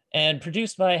 And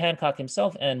produced by Hancock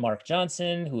himself and Mark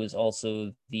Johnson, who is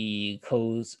also the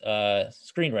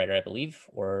screenwriter, I believe,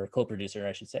 or co-producer,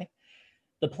 I should say.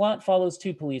 The plot follows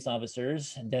two police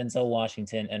officers, Denzel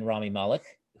Washington and Rami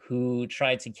Malek, who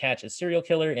tried to catch a serial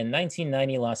killer in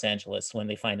 1990 Los Angeles when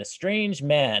they find a strange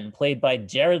man played by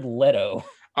Jared Leto.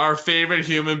 Our favorite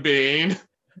human being.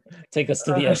 Take us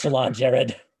to the echelon,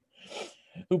 Jared.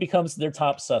 Who becomes their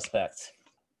top suspect.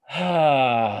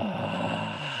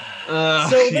 So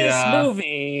this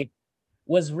movie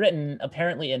was written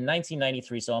apparently in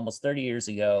 1993, so almost 30 years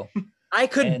ago. I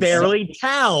could barely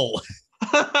tell.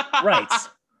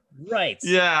 Right.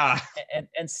 Yeah.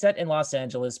 And set in Los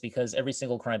Angeles because every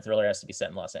single crime thriller has to be set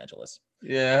in Los Angeles.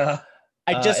 Yeah.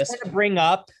 I just want to bring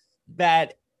up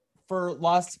that for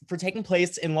taking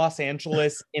place in Los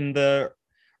Angeles in the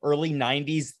early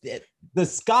 90s, the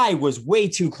sky was way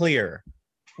too clear.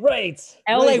 Right.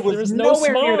 LA was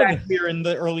nowhere near that clear in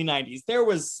the early 90s. There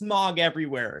was smog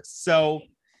everywhere. So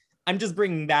I'm just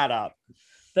bringing that up.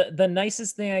 The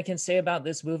nicest thing I can say about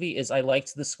this movie is I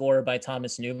liked the score by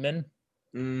Thomas Newman.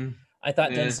 I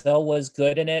thought Denzel was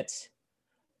good in it.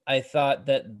 I thought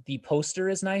that the poster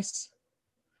is nice.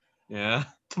 Yeah.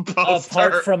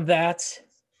 Apart from that,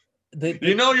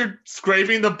 you're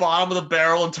scraping the bottom of the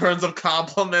barrel in terms of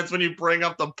compliments when you bring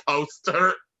up the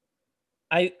poster.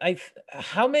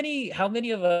 How many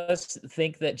of us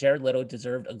think that Jared Leto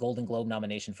deserved a Golden Globe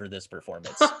nomination for this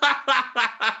performance?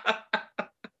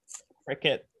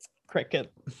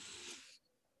 Cricket.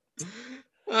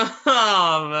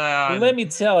 Oh man. Let me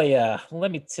tell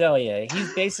you,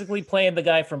 he's basically playing the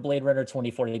guy from Blade Runner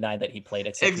 2049 that he played,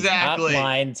 except exactly. He's not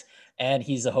blind and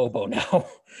he's a hobo now.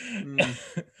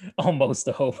 Almost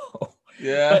a hobo.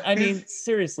 Yeah. But I mean,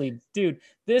 seriously, dude,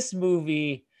 this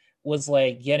movie was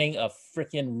like getting a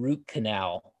freaking root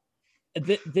canal.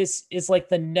 This is like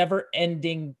the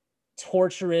never-ending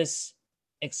torturous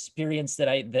experience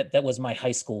that was my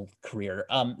high school career.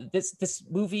 This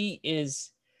movie is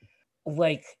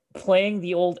like playing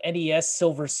the old NES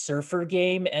Silver Surfer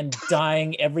game and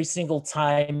dying every single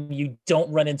time you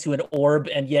don't run into an orb,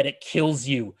 and yet it kills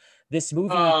you. This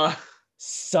movie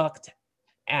sucked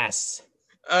ass.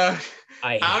 I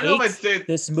hate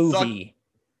this movie.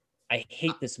 I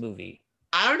hate this movie.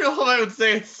 I don't know if I would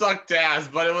say it sucked ass,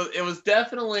 but it was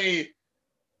definitely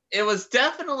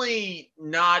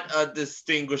not a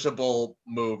distinguishable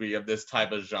movie of this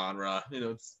type of genre. You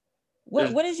know,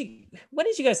 what did you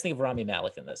guys think of Rami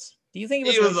Malek in this? Do you think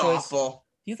he was awful?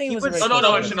 Do you think he was?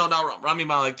 Not Rami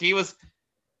Malek. He was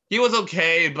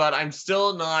okay, but I'm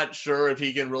still not sure if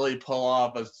he can really pull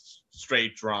off a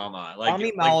straight drama.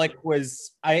 Rami Malek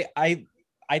was I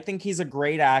think he's a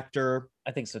great actor. I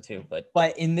think so too,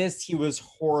 but in this he was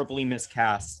horribly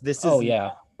miscast. This is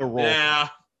the role. Yeah.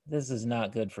 This is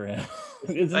not good for him.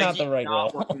 It's not the right role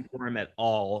working for him at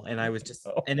all. And I was just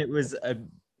and it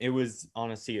was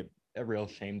honestly a real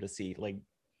shame to see. Like,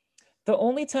 the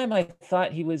only time I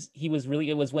thought he was really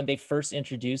good was when they first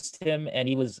introduced him, and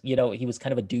he was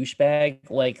kind of a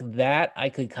douchebag. Like that I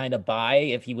could kind of buy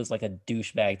if he was like a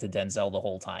douchebag to Denzel the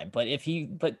whole time. But he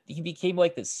became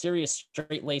like this serious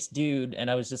straight-laced dude,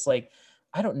 and I was just like,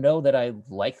 I don't know that I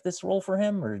like this role for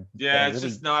him. Or it's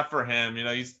just not for him. You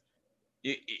know,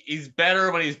 he's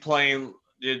better when he's playing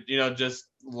just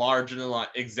large and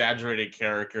exaggerated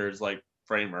characters like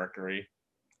Freddie Mercury.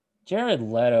 Jared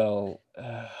Leto.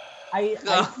 I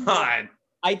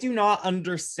do not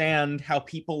understand how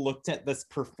people looked at this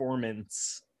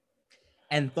performance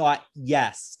and thought,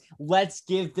 yes, let's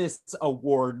give this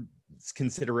award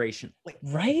consideration. Like,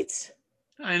 right?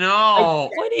 I know.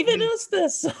 What even is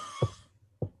this?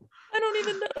 I don't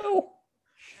even know.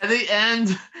 At the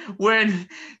end,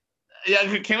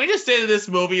 can we just say that this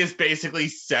movie is basically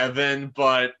Seven,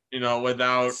 but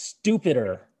without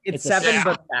stupider? It's Seven,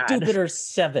 but bad. Stupider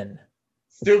 7.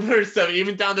 Super 7,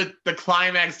 even down to the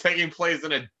climax taking place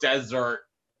in a desert.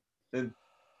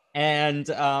 And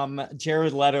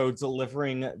Jared Leto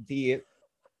delivering the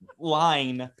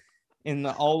line in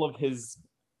all of this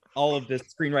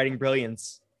screenwriting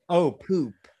brilliance. Oh,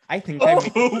 poop. I think I made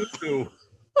a boo.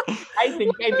 I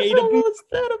think I made a boo. What's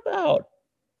that about?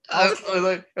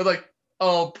 Like,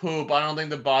 oh, poop. I don't think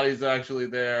the body's actually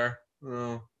there.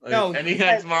 Oh. No, and he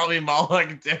has Marley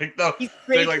Malek dick, though. He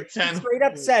straight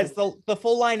up says the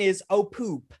full line is, oh,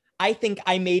 poop. I think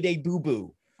I made a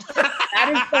boo-boo.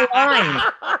 That is the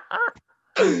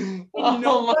line.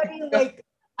 Nobody, like,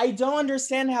 I don't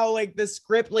understand how, like, the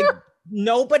script, like,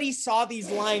 nobody saw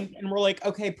these lines and we're like,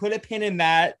 okay, put a pin in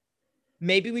that.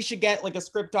 Maybe we should get, like, a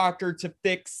script doctor to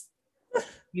fix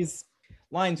these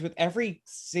lines. With every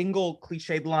single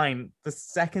cliched line. The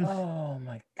second. Oh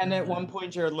my God. And at one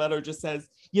point, Jared Leto just says,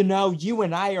 you know, you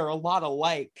and I are a lot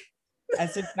alike.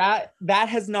 As if that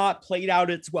has not played out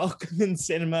its welcome in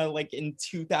cinema, like, in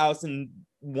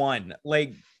 2001.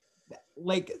 Like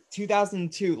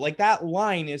 2002. Like, that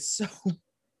line is so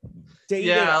dated.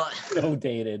 Yeah. So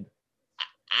dated.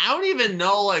 I don't even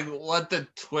know, like, what the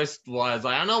twist was.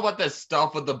 I don't know what the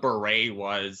stuff with the beret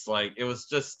was. Like, it was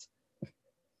just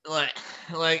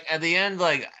like at the end,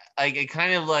 like it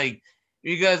kind of like,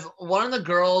 because one of the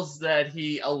girls that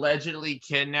he allegedly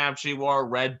kidnapped, she wore a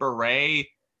red beret,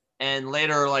 and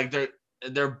later, like,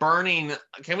 they're burning.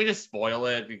 Can we just spoil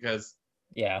it? Because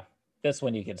yeah, this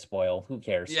one you can spoil. Who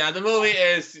cares? Yeah, the movie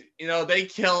is,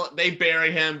 they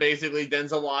bury him, basically.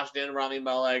 Denzel Washington, Rami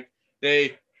Malek.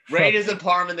 They raid his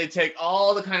apartment. They take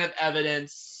all the kind of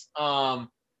evidence.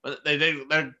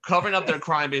 They're covering up their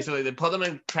crime, basically. They put them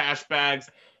in trash bags.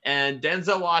 And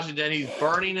Denzel Washington, he's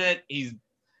burning it. He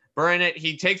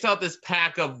takes out this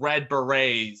pack of red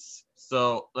berets.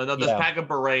 So this pack of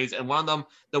berets, and one of them,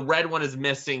 the red one, is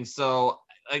missing. So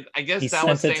I guess he that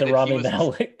was saying to that Rami he was.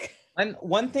 Malek. And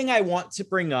one thing I want to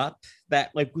bring up that,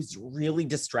 like, was really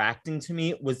distracting to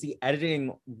me was the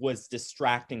editing was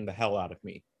distracting the hell out of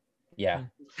me. Yeah.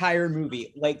 Entire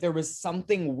movie. Like, there was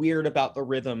something weird about the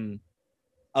rhythm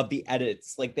of the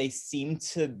edits. Like, they seem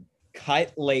to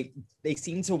they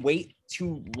seem to wait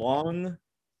too long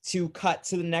to cut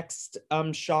to the next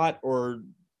shot, or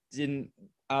too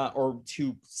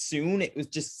soon. It was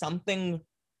just something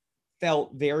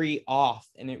felt very off,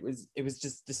 and it was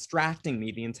just distracting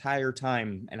me the entire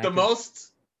time. And the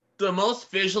most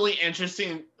visually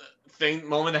interesting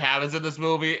moment that happens in this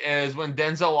movie is when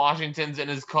Denzel Washington's in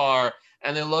his car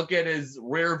and they look at his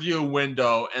rear view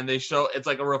window and they show it's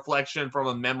like a reflection from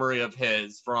a memory of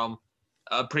his from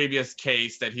a previous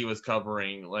case that he was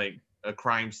covering, like a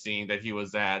crime scene that he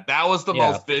was at. That was the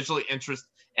most visually interesting,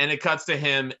 and it cuts to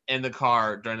him in the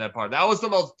car during that part. That was the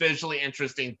most visually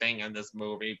interesting thing in this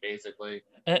movie, basically.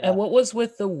 And what was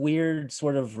with the weird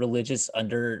sort of religious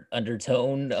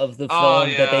undertone of the film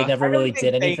that they never really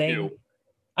did anything?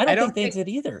 I don't think they did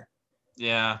either.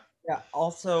 Yeah. Yeah.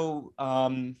 Also,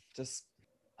 just,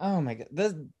 oh my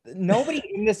God, nobody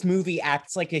in this movie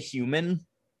acts like a human.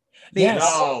 They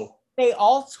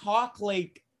all talk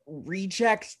like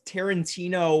reject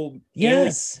Tarantino.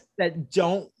 Yes. That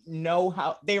don't know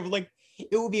how they're like.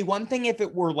 It would be one thing if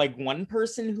it were like one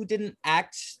person who didn't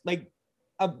act like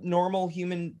a normal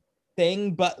human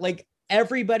thing, but like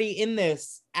everybody in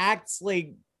this acts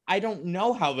like, I don't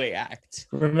know how they act.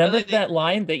 Remember that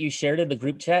line that you shared in the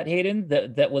group chat, Hayden?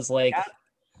 That was like,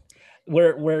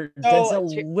 where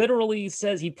Denzel literally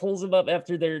says, he pulls him up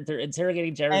after they're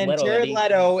interrogating Jared Leto. Jared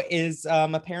Leto is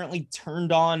apparently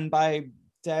turned on by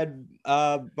dead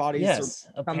bodies. Yes,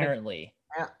 apparently.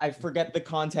 I forget the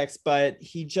context, but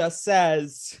he just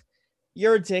says,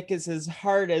 "Your dick is as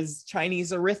hard as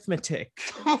Chinese arithmetic."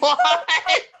 What?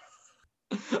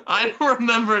 I don't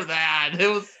remember that. It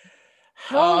was.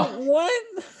 What?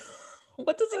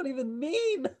 What does that even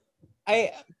mean?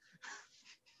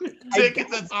 Dick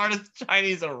is as hard as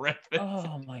Chinese arithmetic.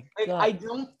 Oh my God. I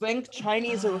don't think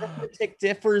Chinese arithmetic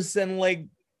differs than like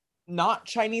not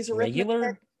Chinese arithmetic.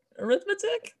 Regular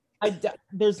arithmetic?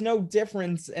 There's no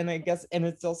difference, and I guess, and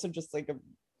it's also just like a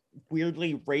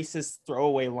weirdly racist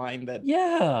throwaway line that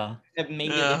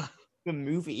made it the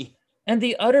movie. And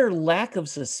the utter lack of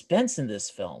suspense in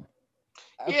this film.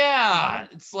 Yeah,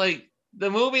 it's like the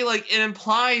movie, like, it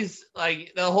implies,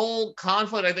 like, the whole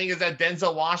conflict, I think, is that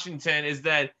Denzel Washington is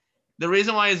that the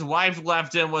reason why his wife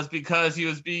left him was because he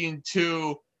was being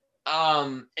too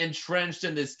entrenched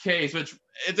in this case, which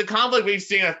it's a conflict we've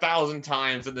seen 1,000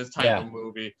 times in this type of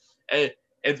movie.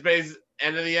 It's based,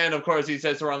 and in the end, of course, he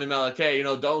says to Rami Malek, "Hey,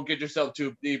 don't get yourself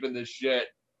too deep in this shit."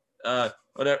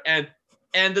 Whatever.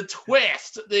 And the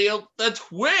twist, the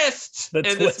twist in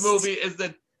this movie is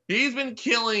that he's been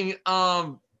killing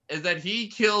is that he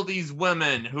killed these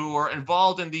women who were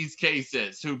involved in these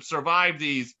cases, who survived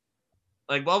these.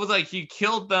 Like, what was like he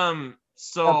killed them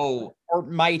so or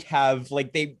might have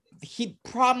like he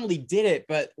probably did it,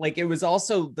 but like it was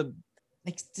also the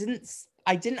like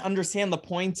I didn't understand the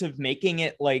point of making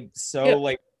it like so Yeah.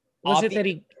 like Was it that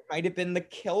he might have been the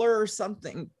killer or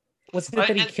something. was it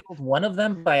that he killed one of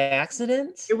them by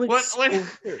accident? It was what and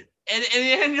in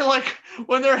the end you're like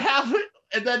when they're having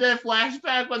and then that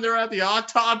flashback when they're at the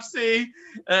autopsy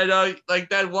and like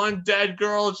that one dead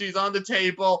girl, she's on the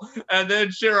table and then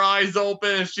her eyes open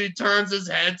and she turns his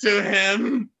head to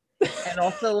him. And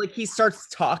also like he starts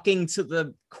talking to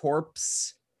the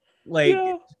corpse like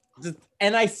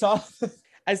and I saw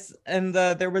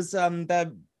there was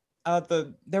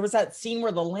there was that scene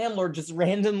where the landlord just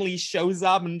randomly shows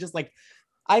up and just like,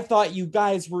 I thought you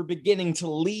guys were beginning to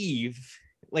leave.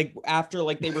 Like after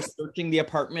like they were searching the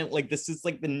apartment, like this is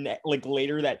like like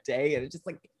later that day, and it's just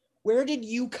like, where did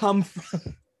you come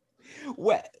from?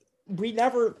 What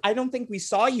I don't think we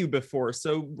saw you before,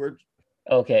 so we're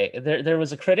okay. There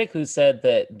was a critic who said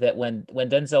that when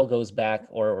Denzel goes back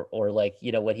or like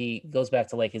when he goes back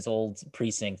to like his old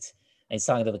precinct and he's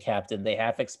talking to the captain, they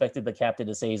half expected the captain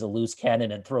to say he's a loose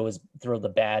cannon and throw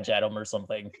the badge at him or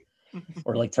something,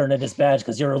 or like turn in his badge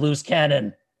because you're a loose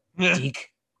cannon. Deke.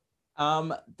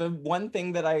 The one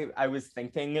thing that I was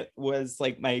thinking was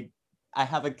like I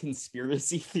have a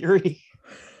conspiracy theory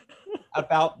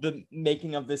about the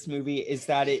making of this movie is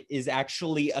that it is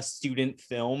actually a student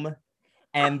film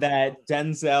and that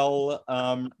Denzel,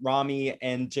 Rami,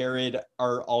 and Jared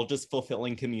are all just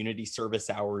fulfilling community service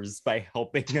hours by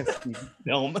helping a student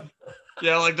film.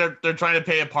 Yeah, like they're trying to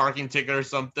pay a parking ticket or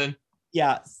something.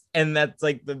 Yeah, and that's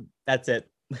like that's it.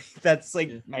 That's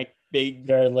like my big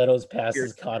Jared Leto's past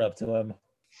is caught up to him.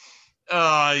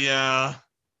 Oh yeah.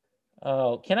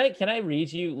 Oh, can I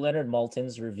read you Leonard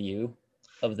Maltin's review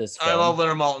of this film? I love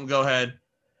Leonard Maltin. Go ahead.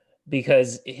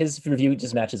 Because his review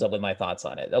just matches up with my thoughts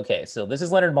on it. Okay, so this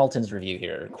is Leonard Maltin's review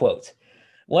here. Quote,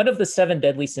 "One of the 7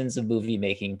 deadly sins of movie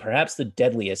making, perhaps the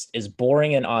deadliest, is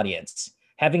boring an audience.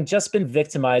 Having just been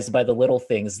victimized by the little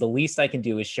things, the least I can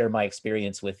do is share my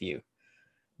experience with you."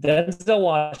 Denzel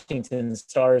Washington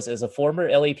stars as a former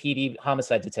LAPD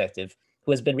homicide detective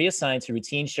who has been reassigned to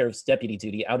routine sheriff's deputy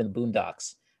duty out in the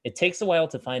boondocks. It takes a while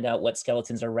to find out what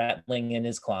skeletons are rattling in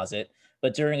his closet,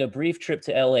 but during a brief trip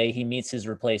to LA, he meets his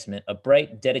replacement, a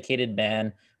bright, dedicated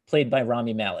man played by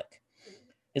Rami Malek.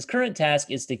 His current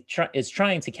task is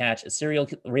trying to catch a serial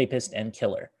rapist and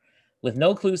killer. With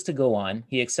no clues to go on,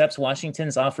 he accepts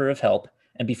Washington's offer of help,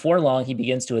 and before long, he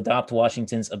begins to adopt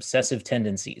Washington's obsessive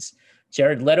tendencies.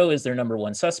 Jared Leto is their number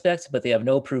one suspect, but they have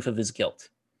no proof of his guilt.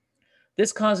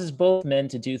 This causes both men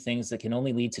to do things that can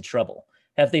only lead to trouble.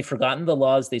 Have they forgotten the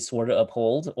laws they swore to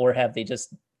uphold, or have they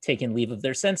just taken leave of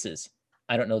their senses?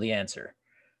 I don't know the answer.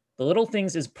 The Little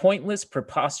Things is pointless,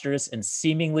 preposterous, and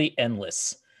seemingly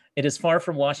endless. It is far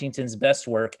from Washington's best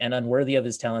work and unworthy of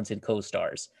his talented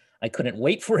co-stars. I couldn't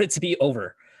wait for it to be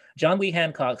over. John Lee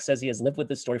Hancock says he has lived with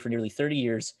this story for nearly 30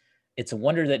 years. It's a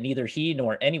wonder that neither he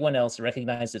nor anyone else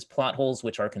recognized its plot holes,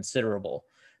 which are considerable.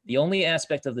 The only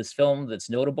aspect of this film that's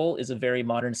notable is a very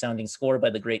modern-sounding score by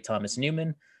the great Thomas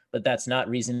Newman, but that's not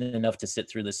reason enough to sit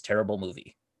through this terrible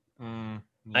movie. Yeah.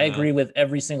 I agree with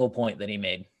every single point that he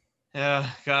made. Yeah,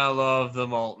 gotta love the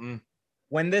Maltin.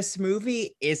 When this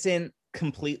movie isn't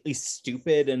completely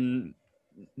stupid and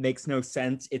makes no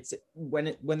sense, it's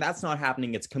when that's not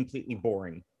happening, it's completely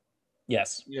boring.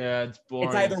 Yes. Yeah, it's boring.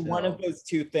 It's either one of those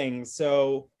two things.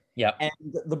 So yeah, and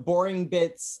the boring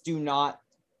bits do not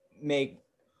make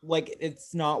like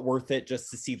it's not worth it just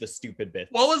to see the stupid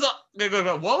bits. What was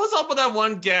up with that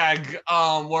one gag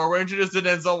where we're introduced to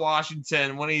Denzel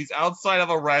Washington when he's outside of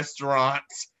a restaurant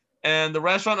and the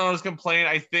restaurant owners complain,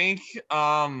 I think,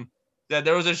 that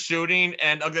there was a shooting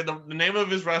and okay, the name of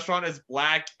his restaurant is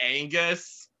Black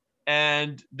Angus,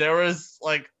 and there was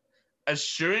like a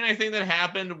shooting I think that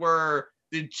happened where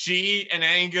the G and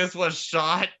Angus was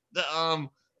shot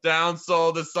down,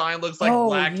 so the sign looks like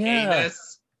Black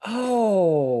Anus.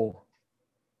 Oh,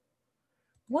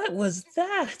 what was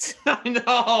that? I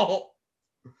know.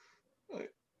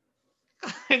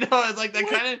 It's like that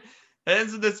kind of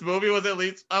ends of this movie was at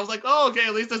least I was like, oh, okay,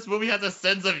 at least this movie has a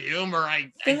sense of humor.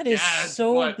 That is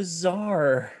so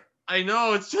bizarre. I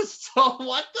know, it's just so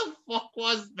what the fuck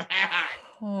was that?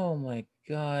 Oh my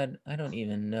god, I don't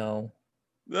even know.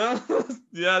 Yeah,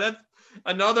 that's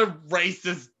another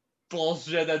racist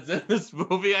bullshit that's in this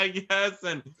movie, I guess,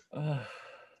 and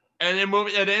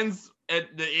it ends at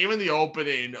even the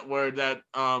opening where that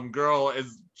girl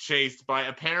is chased by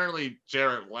apparently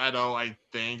Jared Leto, I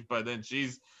think, but then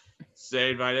she's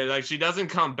Saved by It. Like she doesn't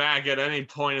come back at any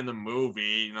point in the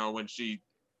movie, when she's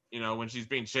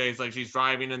being chased, like she's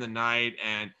driving in the night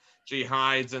and she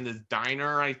hides in this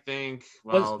diner, I think.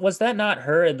 Was that not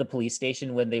her at the police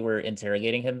station when they were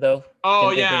interrogating him though?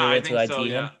 Oh Didn't they bring yeah, her I in to think so. ID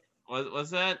Yeah, him?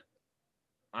 was that?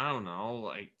 I don't know.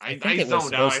 Like I I think it was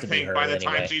zoned out. I supposed to be think her by the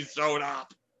time anyway. she showed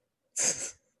up.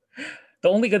 The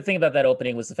only good thing about that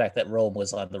opening was the fact that Rome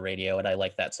was on the radio, and I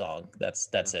like that song. That's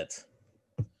it.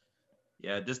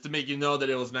 Yeah, just to make you know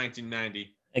that it was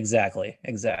 1990. Exactly.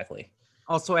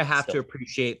 Also, I have So- to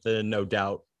appreciate the No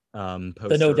Doubt poster.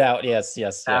 The No Doubt, yes.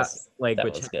 That, like, that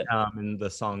which was good. and the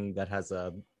song that has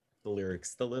the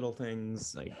lyrics, the little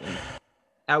things, like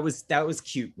that was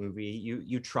cute movie.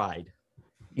 You tried.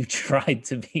 You tried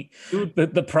to be.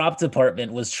 The prop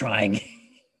department was trying.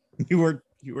 You were.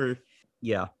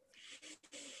 Yeah.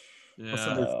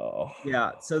 Yeah.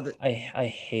 Yeah. So I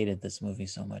hated this movie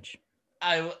so much.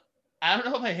 I don't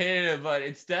know if I hated it, but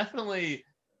it's definitely,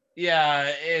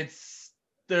 there's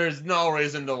no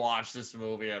reason to watch this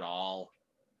movie at all.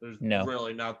 There's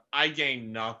really not. I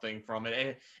gained nothing from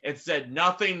it. It said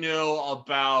nothing new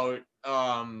about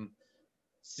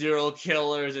serial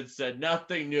killers. It said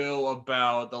nothing new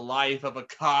about the life of a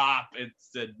cop. It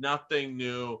said nothing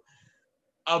new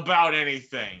about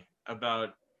anything.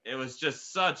 It was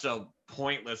just such a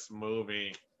pointless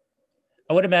movie.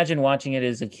 I would imagine watching it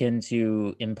is akin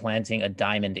to implanting a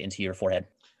diamond into your forehead.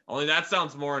 Only that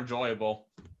sounds more enjoyable.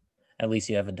 At least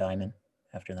you have a diamond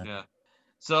after that. Yeah.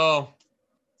 So,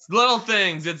 Little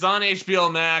Things. It's on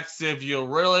HBO Max if you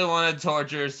really want to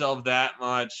torture yourself that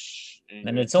much.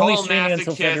 And it's only streaming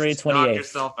until February 28th. Knock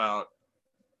yourself out.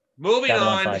 Moving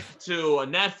Babylon on 5. to a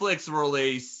Netflix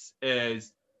release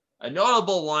is a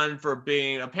notable one for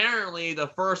being apparently the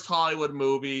first Hollywood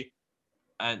movie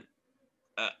and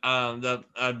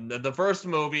the first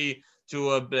movie to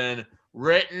have been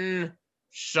written,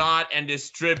 shot, and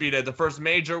distributed, the first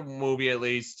major movie at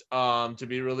least, to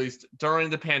be released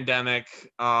during the pandemic.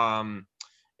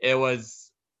 It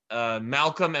was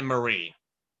Malcolm and Marie.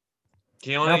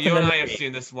 Keona, you and I have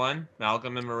seen this one,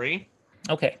 Malcolm and Marie.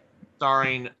 Okay.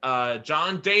 Starring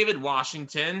John David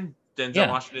Washington, Denzel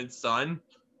Washington's son,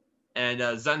 and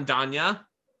Zendaya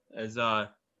as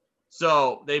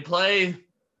so they play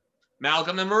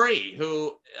Malcolm and Marie,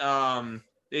 who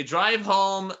they drive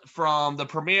home from the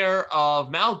premiere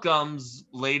of Malcolm's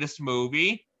latest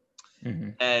movie,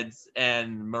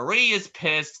 and Marie is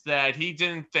pissed that he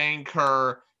didn't thank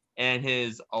her in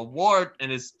his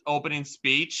opening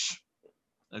speech.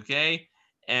 Okay,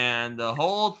 and the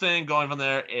whole thing going from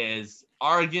there is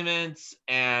arguments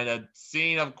and a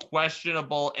scene of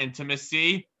questionable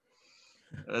intimacy.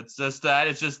 It's just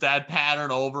that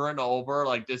pattern over and over,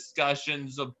 like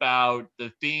discussions about the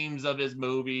themes of his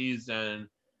movies and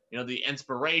the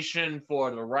inspiration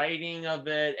for the writing of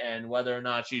it and whether or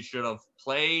not she should have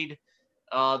played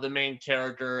the main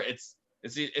character. It's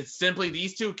simply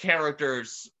these two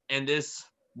characters in this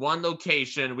one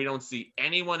location. We don't see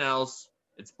anyone else.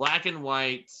 It's black and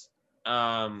white.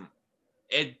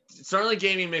 It certainly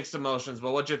gave me mixed emotions,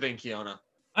 but what do you think, Keona?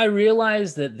 I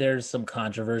realize that there's some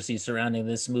controversy surrounding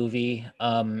this movie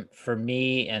for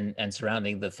me and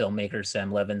surrounding the filmmaker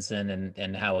Sam Levinson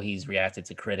and how he's reacted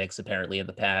to critics apparently in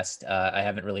the past. I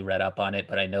haven't really read up on it,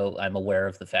 but I'm aware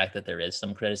of the fact that there is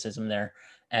some criticism there.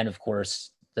 And of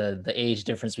course, the age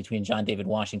difference between John David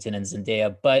Washington and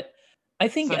Zendaya. But I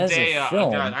think as a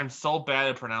film... God, I'm so bad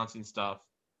at pronouncing stuff.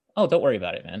 Oh, don't worry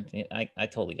about it, man. I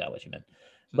totally got what you meant.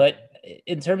 But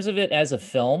in terms of it as a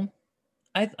film,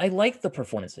 I liked the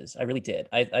performances. I really did.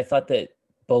 I thought that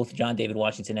both John David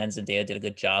Washington and Zendaya did a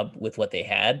good job with what they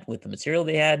had, with the material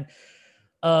they had.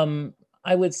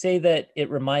 I would say that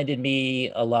it reminded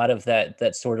me a lot of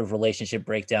that sort of relationship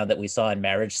breakdown that we saw in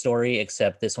Marriage Story,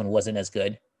 except this one wasn't as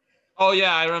good. Oh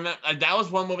yeah, I remember. That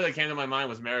was one movie that came to my mind,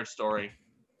 was Marriage Story.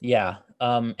 Yeah.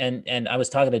 And I was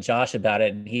talking to Josh about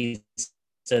it, and he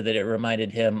said that it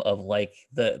reminded him of like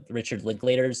the Richard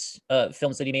Linklater's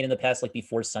films that he made in the past, like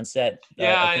Before Sunset.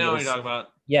 Yeah, I know what you're talking about.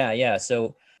 Yeah.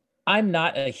 So I'm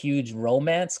not a huge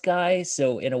romance guy.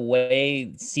 So in a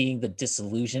way, seeing the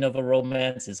disillusion of a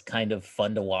romance is kind of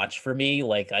fun to watch for me.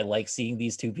 Like I like seeing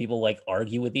these two people like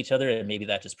argue with each other, and maybe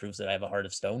that just proves that I have a heart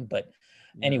of stone. But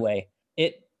anyway,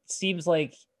 it seems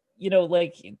like,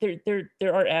 like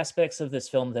there are aspects of this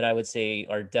film that I would say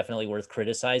are definitely worth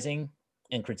criticizing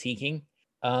and critiquing.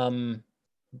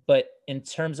 But in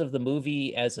terms of the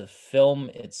movie as a film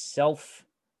itself,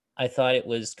 I thought it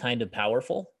was kind of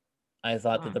powerful. I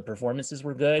thought that the performances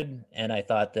were good, and I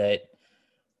thought that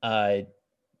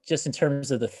just in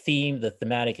terms of the theme, the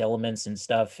thematic elements and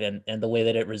stuff, and the way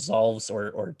that it resolves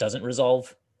or doesn't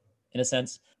resolve, in a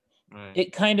sense, Right.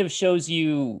 it kind of shows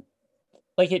you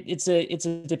like it's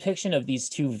a depiction of these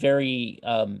two very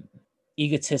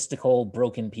egotistical,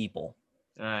 broken people,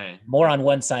 Right. more on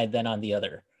one side than on the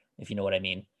other, if you know what I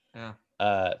mean. Yeah.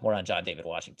 More on John David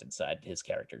Washington's side, his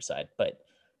character's side. But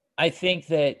I think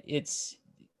that it's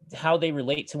how they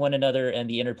relate to one another and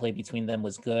the interplay between them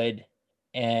was good.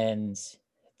 And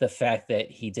the fact that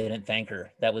he didn't thank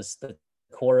her, that was the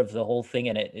core of the whole thing.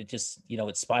 And it just,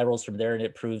 it spirals from there, and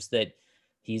it proves that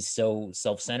he's so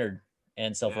self-centered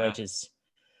and self-righteous.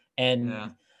 And Yeah.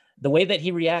 the way that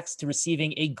he reacts to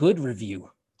receiving a good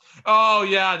review. Oh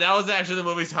yeah, that was actually the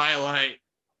movie's highlight.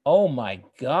 Oh my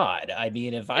God. I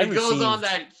mean, if I It goes on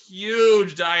that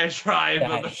huge diatribe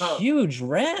that about huge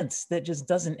rant that just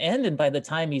doesn't end, and by the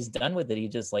time he's done with it, he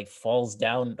just like falls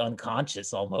down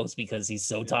unconscious almost because he's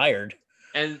so tired.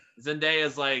 and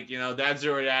Zendaya's like, that's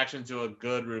your reaction to a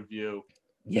good review.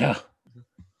 Yeah.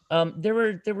 There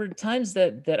were times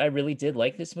that I really did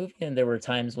like this movie, and there were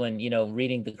times when,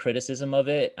 reading the criticism of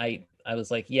it, I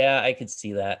was like, yeah, I could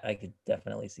see that. I could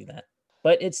definitely see that.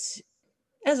 But it's,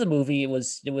 as a movie, it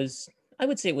was I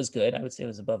would say it was good. I would say it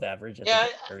was above average at the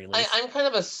very least. I'm kind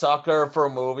of a sucker for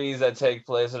movies that take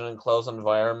place in enclosed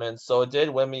environments, so it did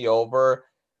win me over.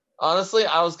 Honestly,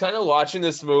 I was kind of watching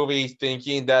this movie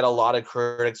thinking that a lot of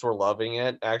critics were loving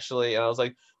it, actually, and I was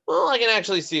like, well, I can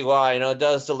actually see why. It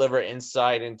does deliver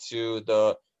insight into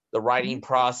the writing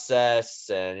process,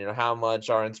 and how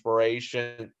much our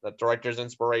inspiration, the director's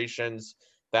inspirations,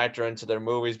 factor into their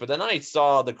movies. But then I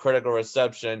saw the critical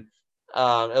reception.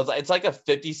 It's like a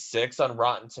 56 on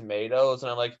Rotten Tomatoes,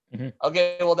 and I'm like,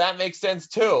 okay, well that makes sense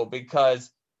too,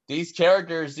 because these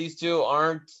characters, these two,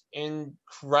 aren't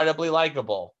incredibly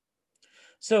likable.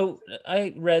 So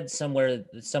I read somewhere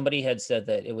that somebody had said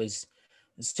that it was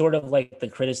sort of like the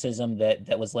criticism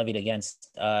that was levied against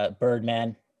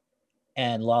Birdman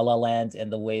and La La Land,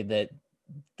 and the way that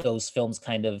those films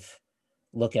kind of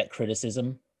look at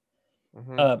criticism.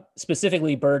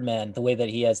 Specifically Birdman, the way that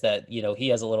he has that, he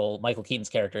has a little, Michael Keaton's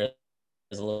character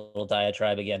has a little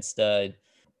diatribe against the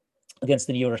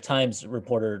New York Times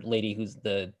reporter lady who's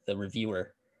the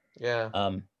reviewer. Yeah.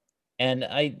 And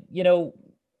I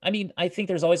think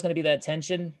there's always going to be that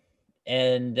tension,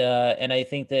 and I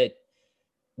think that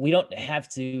we don't have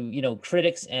to,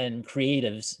 critics and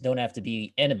creatives don't have to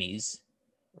be enemies,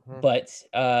 but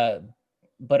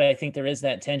I think there is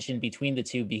that tension between the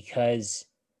two, because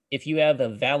if you have a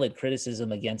valid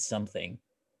criticism against something,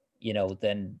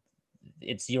 then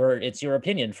it's your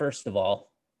opinion, first of all.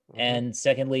 And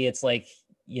secondly, it's like,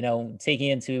 taking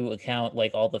into account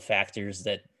like all the factors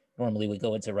that normally would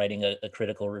go into writing a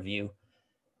critical review.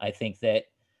 I think that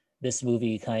this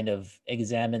movie kind of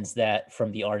examines that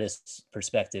from the artist's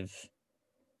perspective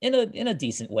in a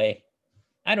decent way.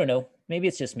 I don't know. Maybe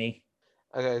it's just me.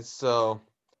 Okay, so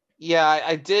yeah,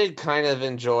 I did kind of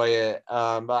enjoy it,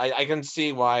 but I can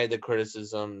see why the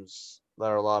criticisms that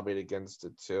are lobbied against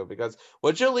it too. Because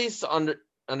would you at least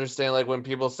understand, like, when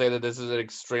people say that this is an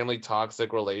extremely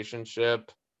toxic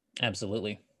relationship?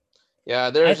 Absolutely. Yeah,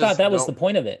 I thought that was the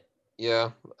point of it. Yeah,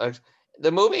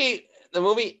 the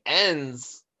movie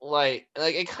ends like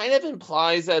it kind of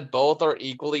implies that both are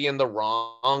equally in the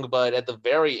wrong, but at the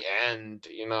very end,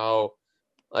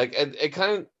 like it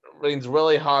kind of leans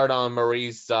really hard on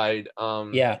Marie's side.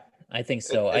 Yeah, I think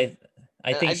so. I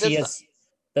think she has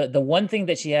the one thing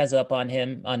that she has up on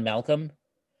him, on Malcolm,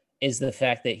 is the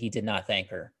fact that he did not thank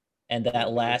her. And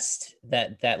that last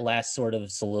sort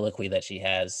of soliloquy that she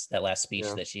has, that last speech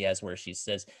that she has, where she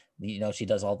says, she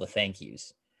does all the thank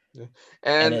yous. Yeah.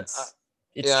 And it's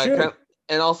true.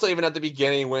 And also even at the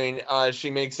beginning when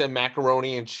she makes him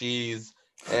macaroni and cheese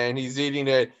and he's eating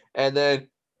it, and then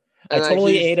I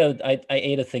totally ate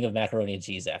a thing of macaroni and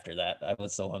cheese after that. I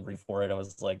was so hungry for it. I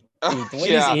was like, dude, the way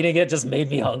he's eating it just made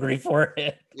me hungry for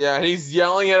it. Yeah, he's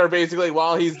yelling at her basically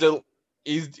while he's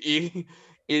eating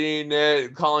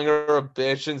it, calling her a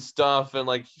bitch and stuff, and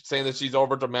like saying that she's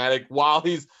over dramatic while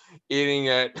he's eating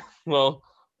it. Well,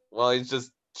 he's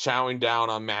just chowing down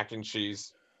on mac and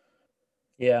cheese.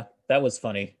 Yeah, that was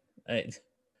funny. That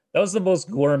was the most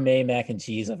gourmet mac and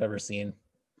cheese I've ever seen.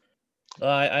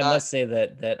 I must say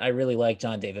that I really like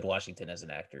John David Washington as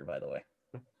an actor, by the way.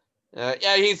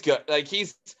 Yeah, he's good. Like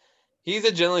he's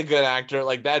a genuinely good actor.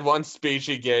 Like that one speech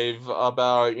he gave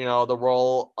about the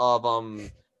role of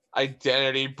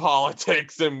identity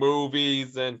politics in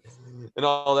movies and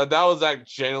all that was like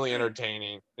genuinely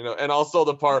entertaining. And also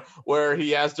the part where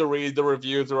he has to read the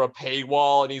reviews through a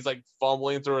paywall and he's like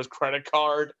fumbling through his credit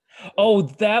card. Oh,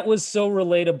 that was so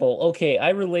relatable. Okay, I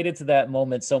related to that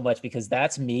moment so much because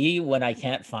that's me when I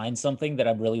can't find something that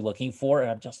I'm really looking for,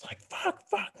 and I'm just like, fuck,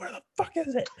 where the fuck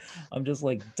is it? I'm just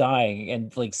like dying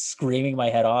and like screaming my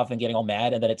head off and getting all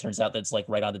mad, and then it turns out that it's like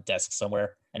right on the desk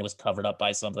somewhere, and it was covered up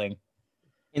by something.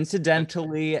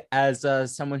 Incidentally, as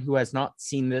someone who has not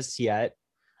seen this yet,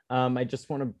 I just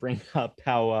want to bring up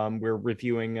how we're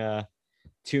reviewing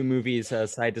two movies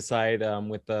side to side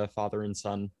with the father and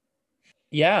son.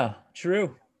 Yeah,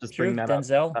 true, Just true. bring that up.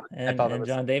 Denzel I thought that and was.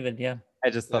 John David. Yeah, I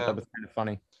just thought Yeah. that was kind of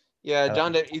funny. Yeah, Uh,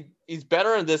 John David, he's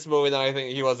better in this movie than I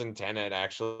think he was in Tenet,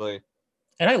 actually.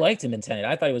 and I liked him in Tenet.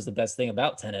 I thought he was the best thing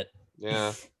about Tenet.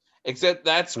 Yeah. Except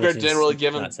that Which script didn't is really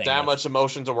give him not saying that much. much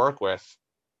emotion to work with.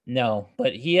 No,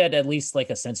 but he had at least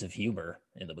like a sense of humor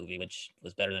in the movie, which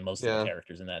was better than most of Yeah. the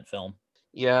characters in that film.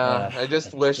 Yeah, I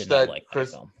just I wish did not that like that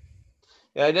Chris. film.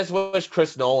 Yeah, I just wish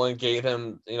Chris Nolan gave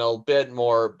him, a bit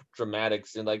more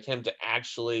dramatics and like him to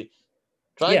actually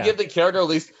try and Yeah. give the character at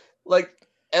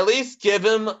least give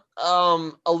him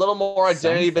a little more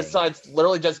identity Something. besides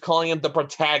literally just calling him the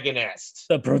protagonist.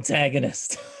 The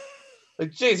protagonist.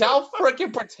 Like, geez, how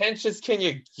freaking pretentious can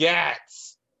you get?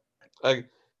 Like,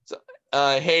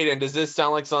 Hayden, does this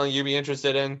sound like something you'd be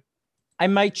interested in? I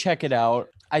might check it out.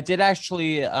 I did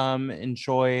actually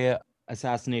enjoy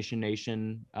Assassination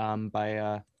Nation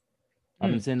by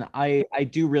Robinson. I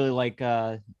do really like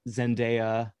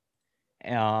Zendaya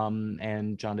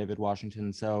and John David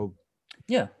Washington, so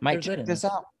Yeah, might check this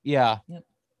out. Yeah. Yep.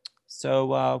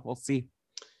 So we'll see.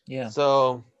 Yeah.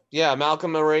 So yeah,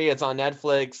 Malcolm Marie, it's on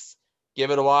Netflix.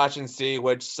 Give it a watch and see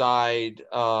which side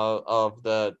of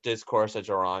the discourse that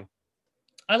you're on.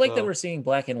 I like that we're seeing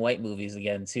black and white movies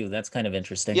again too. That's kind of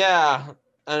interesting. Yeah,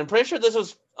 and I'm pretty sure this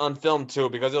was on film too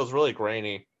because it was really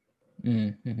grainy.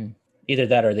 Mm-hmm. Either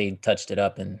that or they touched it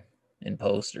up in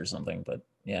post or something. But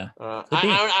yeah,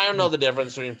 I don't know the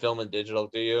difference between film and digital.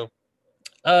 Do you?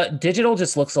 Digital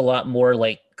just looks a lot more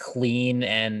like clean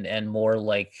and more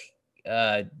like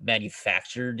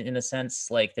manufactured in a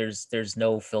sense. Like there's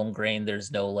no film grain.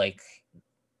 There's no like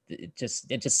it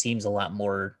just seems a lot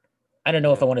more. I don't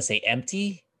know if I want to say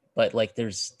empty, but like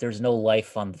there's no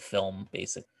life on the film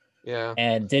basically. Yeah.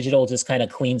 And digital just kind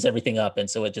of cleans everything up, and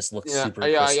so it just looks super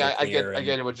crystal clear. I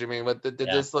get what you mean. But did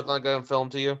this look like a film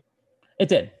to you? It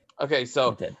did. Okay,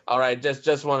 so all right,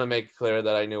 just want to make it clear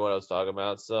that I knew what I was talking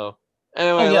about. So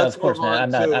anyway, let's of course,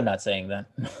 man. I'm not saying that.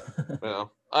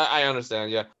 I understand.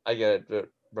 Yeah, I get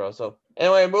it, bro. So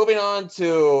anyway, moving on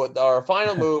to our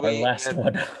final movie. Our last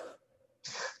one.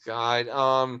 God,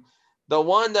 the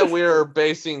one that we're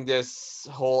basing this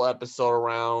whole episode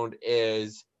around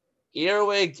is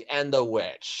Earwig and the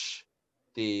Witch,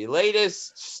 the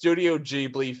latest Studio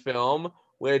Ghibli film,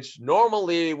 which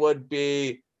normally would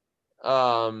be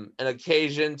an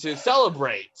occasion to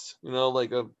celebrate,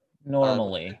 like a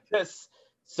normally this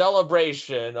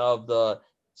celebration of the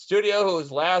studio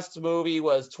whose last movie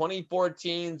was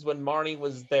 2014's When Marnie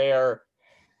Was There,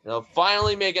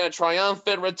 finally making a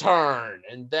triumphant return,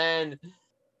 and then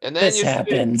this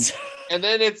happens. And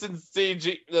then it's in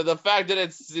CG. The fact that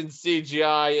it's in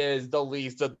CGI is the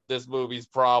least of this movie's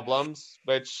problems,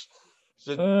 which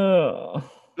says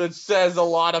a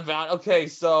lot about. Okay,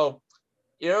 so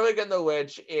Earwig and the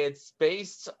Witch. It's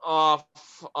based off.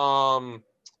 Hold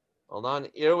on,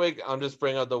 Earwig. I'm just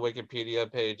bringing up the Wikipedia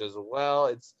page as well.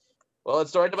 It's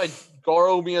directed by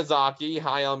Goro Miyazaki,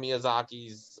 Hayao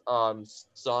Miyazaki's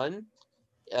son.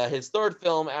 His third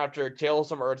film after Tales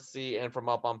from Earthsea and From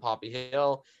Up on Poppy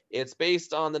Hill. It's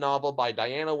based on the novel by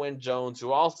Diana Wynne Jones,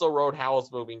 who also wrote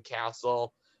Howl's Moving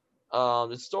Castle.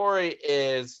 The story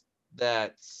is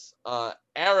that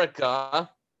Erica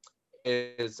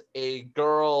is a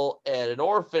girl at an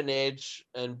orphanage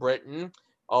in Britain,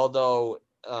 although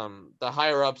the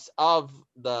higher-ups of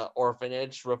the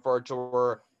orphanage refer to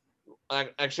her.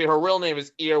 Actually, her real name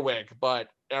is Earwig, but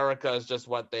Erica is just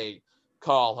what they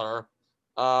call her.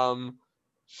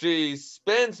 She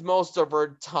spends most of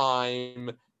her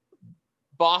time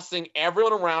bossing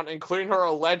everyone around, including her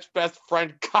alleged best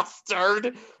friend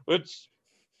Custard, which,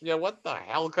 what the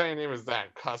hell kind of name is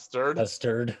that? Custard,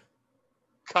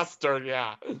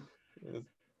 yeah.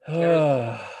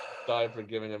 Die for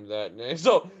giving him that name.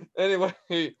 So anyway,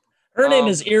 her name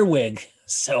is Earwig,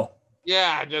 so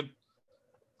yeah,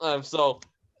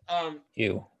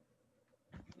 you.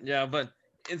 Yeah, but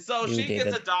and so she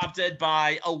gets adopted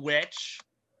by a witch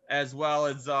as well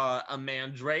as a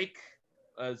mandrake,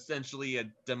 essentially a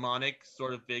demonic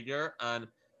sort of figure, and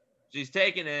she's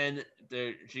taken in.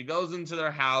 She goes into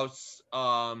their house,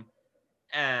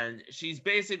 and she's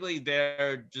basically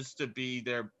there just to be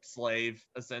their slave,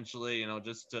 essentially,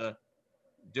 just to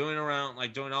doing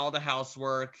all the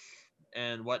housework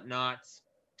and whatnot.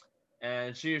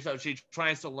 And she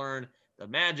tries to learn the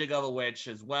magic of a witch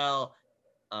as well.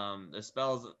 The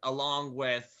spells, along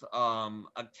with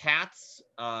a cat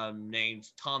named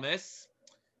Thomas,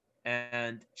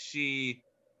 and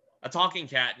a talking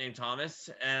cat named Thomas,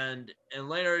 and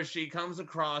later she comes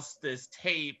across this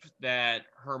tape that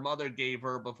her mother gave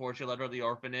her before she left her the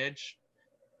orphanage.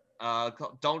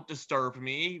 Don't Disturb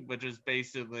Me, which is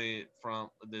basically from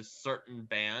this certain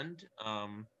band.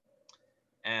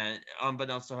 And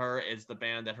unbeknownst to her, it's the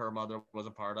band that her mother was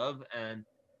a part of. And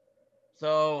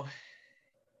so,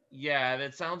 yeah,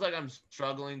 it sounds like I'm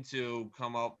struggling to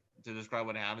come up to describe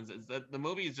what happens. Is that the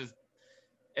movie is just,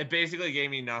 it basically gave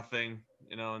me nothing,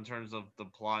 in terms of the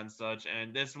plot and such.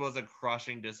 And this was a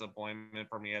crushing disappointment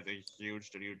for me as a huge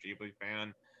Studio Ghibli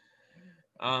fan.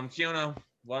 Kiona,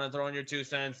 want to throw in your 2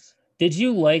 cents? Did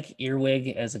you like Earwig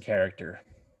as a character?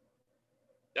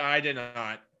 I did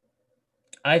not.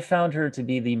 I found her to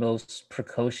be the most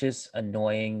precocious,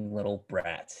 annoying little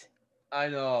brat. I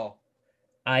know.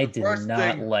 I did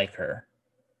not like her.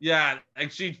 Yeah,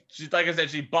 like she like I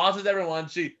said, she bosses everyone.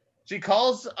 She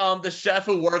calls the chef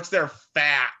who works there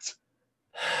fat,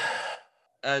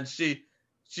 and she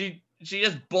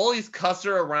just bullies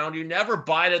Custer around. You never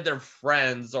buy that they're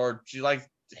friends, or she likes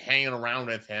hanging around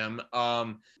with him.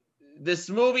 This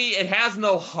movie, it has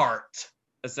no heart.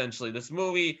 Essentially, this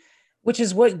movie, which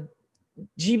is what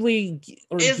Ghibli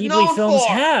films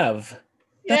have.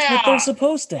 That's what they're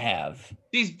supposed to have.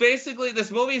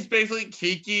 This movie is basically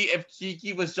Kiki if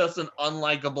Kiki was just an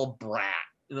unlikable brat.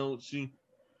 I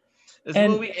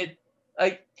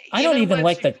don't even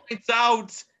like that. Points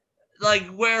out, like,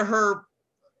 where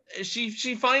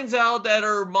she finds out that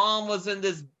her mom was in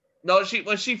this. No,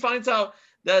 when she finds out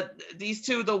that these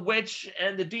two, the witch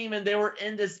and the demon, they were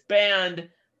in this band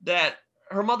that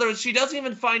her mother. She doesn't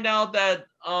even find out that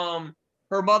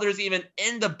her mother's even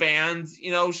in the band.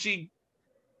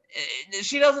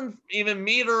 She doesn't even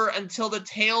meet her until the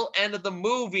tail end of the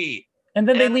movie. And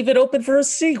then they leave it open for a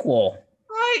sequel.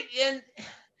 Right.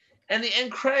 And the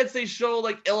end credits, they show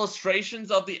like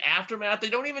illustrations of the aftermath. They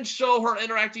don't even show her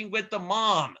interacting with the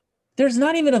mom. There's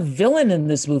not even a villain in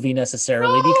this movie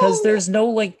necessarily, because there's no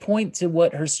like point to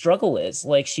what her struggle is.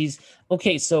 Like she's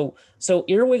okay. So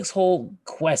Earwig's whole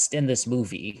quest in this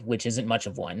movie, which isn't much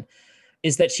of one,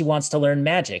 is that she wants to learn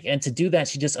magic. And to do that,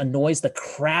 she just annoys the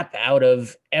crap out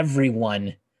of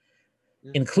everyone,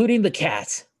 including the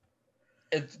cat.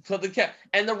 So the cat,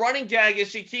 and the running gag is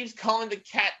she keeps calling the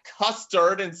cat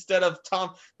Custard instead of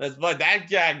Tom. But that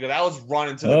gag, that was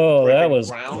running to the that was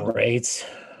ground. Great.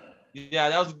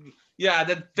 Yeah,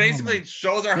 that basically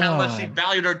shows her how much she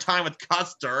valued her time with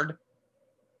Custard.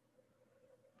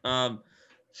 I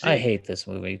hate this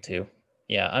movie too.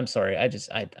 Yeah, I'm sorry. I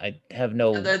have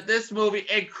no. This movie,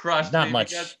 it crushed not me.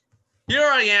 Much. Here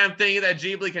I am thinking that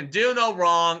Ghibli can do no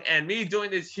wrong, and me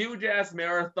doing this huge ass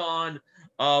marathon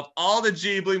of all the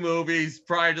Ghibli movies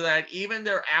prior to that, even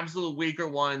their absolute weaker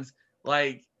ones,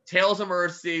 like Tales of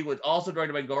Mercy, was also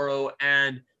directed by Goro,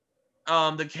 and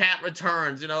The Cat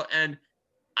Returns, and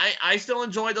I still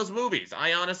enjoy those movies.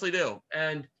 I honestly do.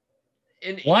 And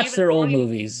watch their old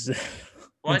movies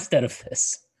instead of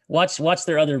this. Watch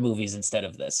their other movies instead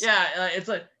of this. Yeah, it's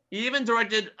like he even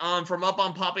directed From Up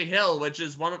on Poppy Hill, which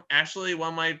is one of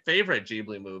my favorite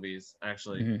Ghibli movies.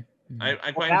 Actually,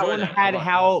 I quite enjoyed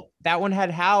that. That one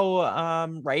had Hao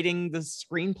writing the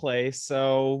screenplay.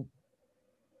 So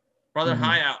Brother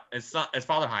Hayao, it's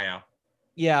Father Hayao.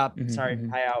 Yeah, sorry,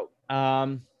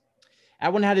 Hayao.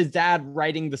 That one had his dad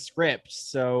writing the script.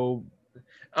 So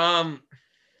that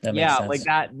makes sense. like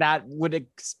that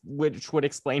which would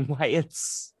explain why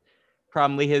it's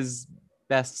probably his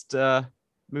best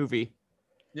movie.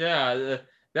 Yeah,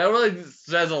 that really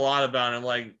says a lot about him,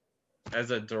 like as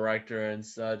a director and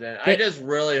such. And I just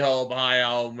really hope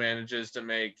Hayao manages to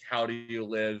make How Do You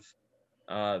Live,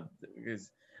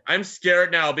 because I'm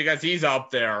scared now because he's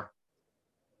up there.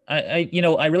 I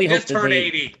really hope that turned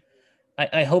 80.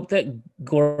 I hope that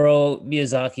Goro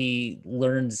Miyazaki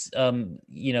learns, kind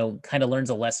of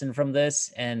learns a lesson from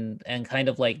this and kind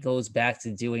of like goes back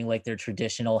to doing like their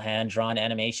traditional hand-drawn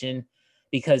animation,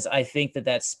 because I think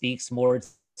that speaks more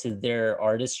to their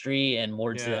artistry and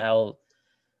more to how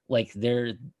like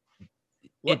it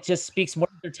just speaks more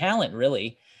to their talent,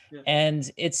 really. Yeah.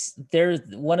 And they're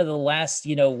one of the last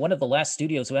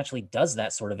studios who actually does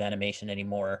that sort of animation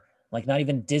anymore. Like not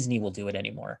even Disney will do it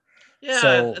anymore. Yeah,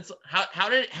 so how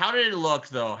did it look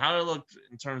though? How did it look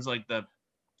in terms of like the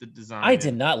design? I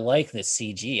did not like the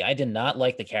CG. I did not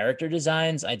like the character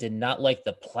designs. I did not like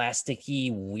the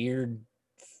plasticky, weird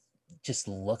just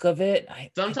look of it,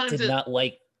 I Sometimes did it not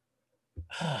like.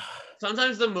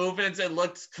 sometimes the movements, it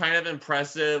looked kind of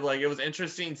impressive. Like it was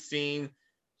interesting seeing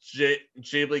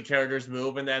Ghibli characters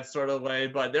move in that sort of way,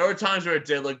 but there were times where it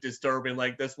did look disturbing.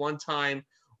 Like this one time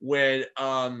when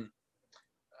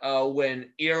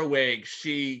Earwig,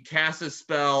 she casts a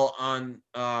spell on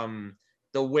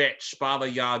the witch Baba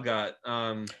Yaga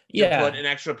to put Yeah, an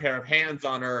extra pair of hands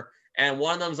on her, and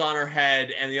one of them's on her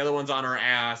head and the other one's on her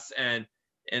ass, and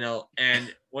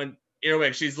and when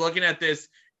Earwig, she's looking at this,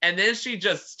 and then she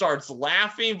just starts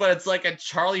laughing, but it's like a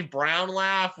Charlie Brown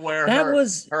laugh where that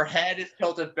was. her head is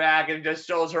tilted back and just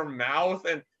shows her mouth,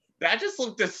 and that just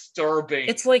looked disturbing.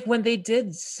 It's like when they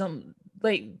did some,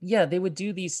 like, yeah, they would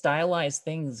do these stylized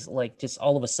things like just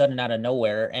all of a sudden out of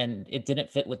nowhere, and it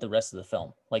didn't fit with the rest of the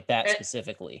film, like that And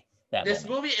specifically. That this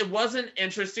moment. movie, it wasn't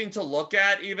interesting to look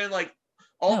at. Even like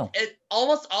No.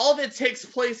 almost all of it takes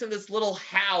place in this little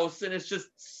house, and it's just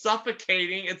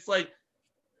suffocating. It's like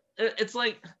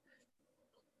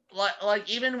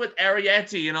even with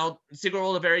Arrietty, Secret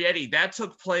World of Arrietty, that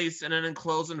took place in an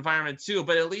enclosed environment too,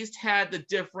 but at least had the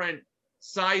different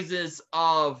sizes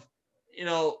of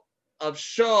of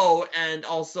show and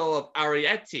also of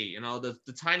Arrietty,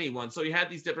 the tiny one. So you had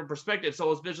these different perspectives. So it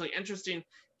was visually interesting.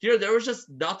 Here, there was just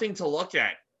nothing to look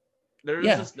at. There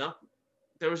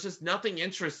was just nothing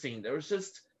interesting. There was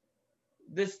just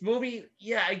this movie.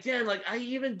 Yeah, again, like I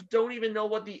don't even know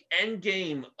what the end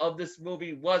game of this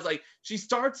movie was. Like she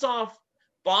starts off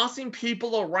bossing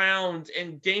people around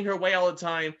and getting her way all the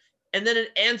time, and then it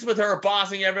ends with her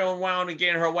bossing everyone around and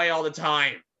getting her way all the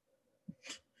time.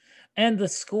 And the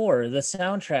score, the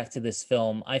soundtrack to this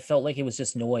film, I felt like it was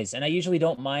just noise. And I usually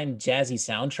don't mind jazzy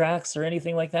soundtracks or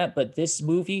anything like that, but this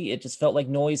movie, it just felt like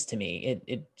noise to me.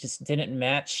 It just didn't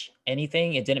match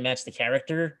anything. It didn't match the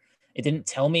character. It didn't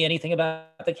tell me anything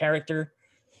about the character.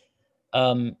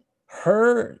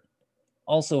 Her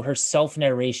her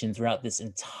self-narration throughout this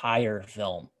entire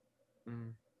film.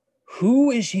 Mm. Who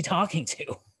is she talking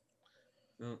to?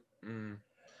 Mm-mm.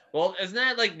 Well, isn't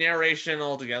that like narration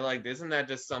altogether? Like, isn't that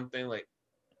just something like?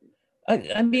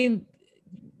 I mean,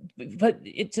 but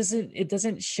it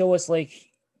doesn't show us, like,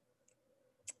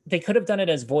 they could have done it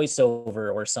as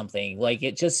voiceover or something. Like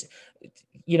it just,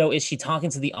 is she talking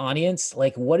to the audience?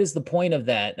 Like, what is the point of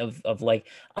that? Of like,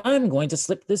 I'm going to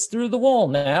slip this through the wall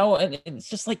now, and it's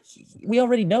just like we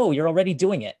already know you're already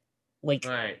doing it. Like,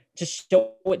 right. Just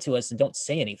show it to us and don't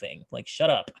say anything. Like, shut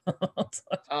up.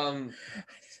 I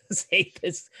just hate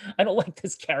this. I don't like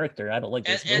this character. I don't like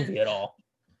this movie at all.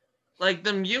 Like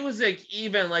the music,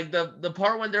 even like the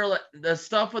part when they're like the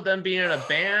stuff with them being in a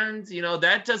band,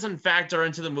 that doesn't factor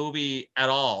into the movie at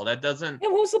all. That doesn't. Yeah,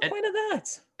 what was the point of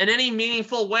that? In any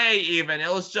meaningful way, even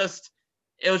it was just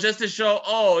to show,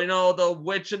 the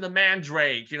witch and the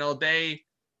mandrake,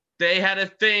 they had a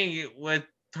thing with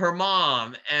her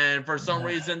mom, and for some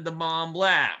reason the mom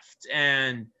left,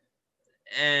 and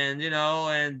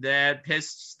that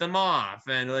pissed them off,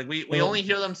 and like we only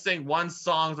hear them sing one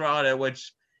song throughout it,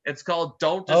 which it's called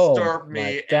 "Don't Disturb Me."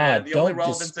 My God, and the only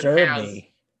relevance disturb it has,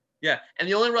 me. Yeah, and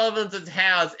the only relevance it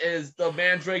has is the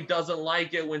mandrake doesn't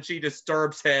like it when she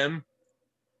disturbs him.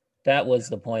 That was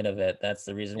the point of it. That's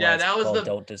the reason why it's called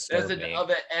 "Don't Disturb Me." Of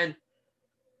it, and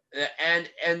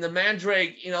the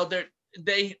mandrake,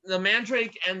 the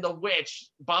mandrake and the witch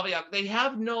Baba Yaga, they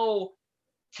have no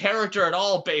character at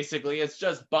all. Basically, it's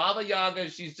just Baba Yaga.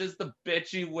 She's just the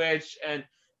bitchy witch, and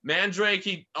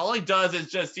Mandrake, all he does is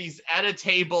just he's at a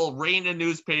table reading a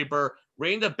newspaper,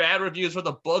 reading the bad reviews for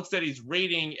the books that he's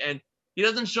reading, and he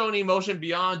doesn't show any emotion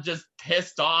beyond just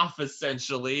pissed off,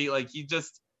 essentially. Like he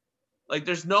just, like,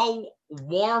 there's no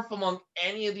warmth among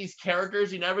any of these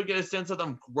characters. You never get a sense of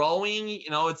them growing.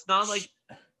 It's not like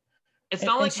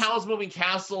Howl's Moving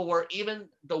Castle, where even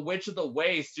the Witch of the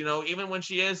Waste, even when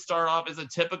she is started off as a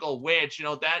typical witch,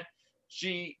 that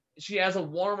she has a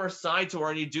warmer side to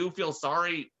her, and you do feel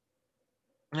sorry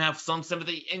and have some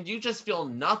sympathy, and you just feel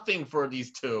nothing for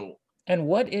these two. And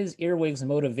what is Earwig's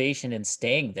motivation in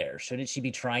staying there? Shouldn't she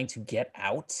be trying to get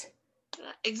out?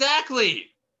 Exactly.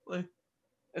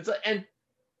 It's like,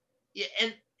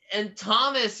 and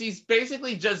Thomas, he's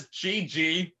basically just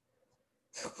Gigi.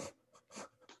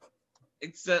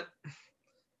 Except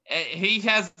he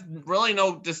has really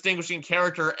no distinguishing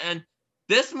character, and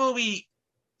this movie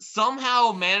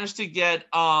somehow managed to get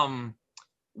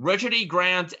Richard E.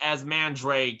 Grant as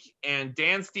Mandrake and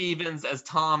Dan Stevens as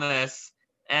Thomas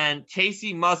and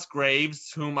Casey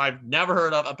Musgraves, whom I've never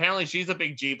heard of. Apparently she's a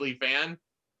big Ghibli fan.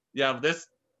 Yeah,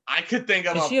 I could think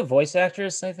of. Is she a voice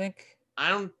actress? I think.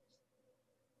 I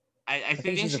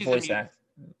think she's a voice actor.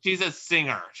 She's a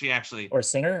singer. She actually, or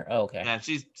singer? Oh, okay. yeah,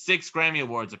 she's 6 Grammy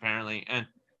Awards apparently. And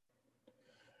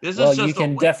this Well, is just you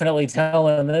can definitely tell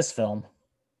in this film.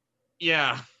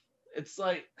 Yeah, it's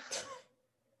like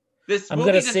this I'm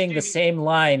movie gonna just sing gave the me- same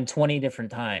line 20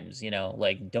 different times,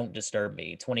 like "Don't disturb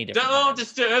me" 20 different Don't times.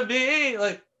 disturb me.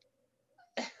 Like,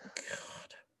 God.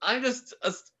 I'm just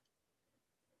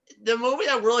the movie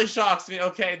that really shocks me.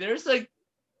 Okay, there's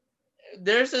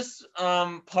this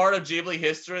part of Ghibli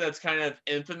history that's kind of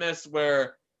infamous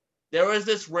where there was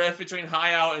this rift between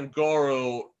Hayao and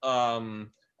Goro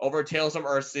over Tales from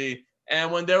Earthsea.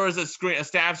 And when there was a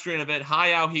staff screen of it,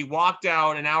 Hayao, he walked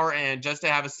out an hour in just to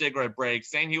have a cigarette break,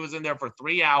 saying he was in there for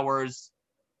 3 hours.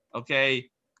 Okay.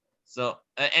 So,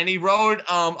 and he wrote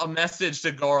a message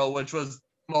to Goro, which was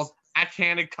the most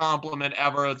backhanded compliment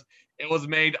ever. It was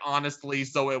made honestly,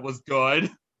 so it was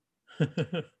good.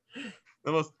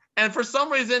 And for some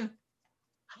reason,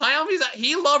 Hayao Miyazaki,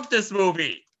 he loved this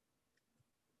movie.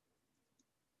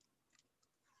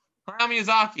 Hayao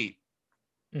Miyazaki.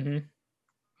 Mm-hmm.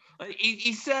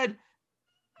 He said,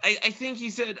 I think he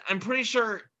said, I'm pretty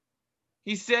sure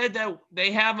he said that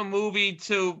they have a movie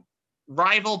to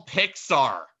rival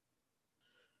Pixar.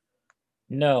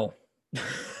 No.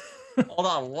 Hold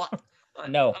on, what?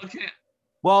 No. Okay.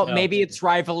 Well, No. maybe it's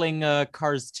rivaling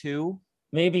Cars 2.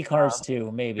 Maybe Cars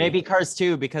 2, maybe. Maybe Cars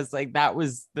 2, because like that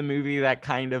was the movie that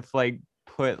kind of like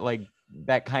put like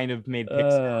that kind of made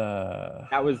Pixar.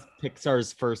 That was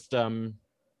Pixar's first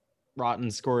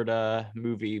rotten scored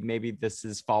movie. Maybe this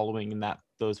is following in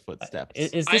those footsteps.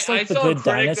 Is this I like The saw a Good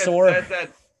critic Dinosaur? that said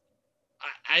that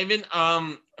I even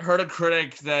heard a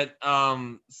critic that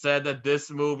said that this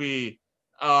movie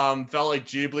felt like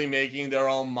Ghibli making their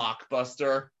own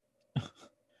mockbuster.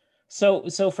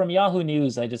 So from Yahoo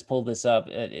News, I just pulled this up.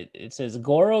 It says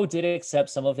Goro did accept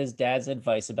some of his dad's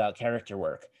advice about character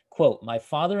work. Quote, "My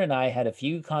father and I had a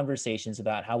few conversations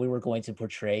about how we were going to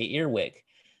portray Earwig.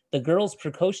 The girl's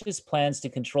precocious plans to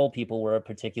control people were a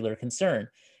particular concern.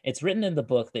 It's written in the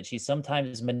book that she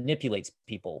sometimes manipulates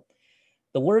people.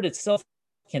 The word itself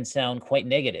can sound quite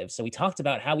negative, so we talked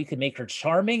about how we could make her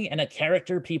charming and a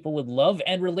character people would love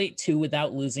and relate to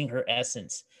without losing her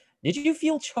essence. Did you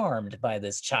feel charmed by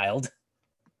this child?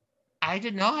 I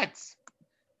did not.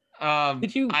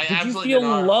 Did you absolutely feel did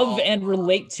not at love all. and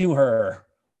relate to her?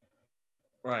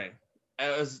 Right.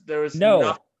 There was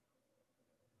No.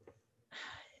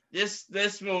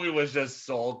 This movie was just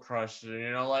soul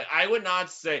crushing. Like I would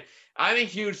not say I'm a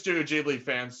huge Studio Ghibli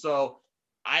fan, so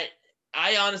I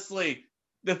honestly,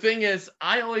 the thing is,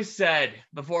 I always said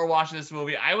before watching this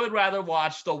movie, I would rather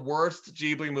watch the worst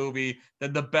Ghibli movie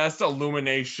than the best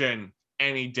Illumination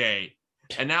any day.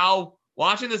 And now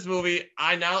watching this movie,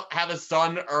 I now have a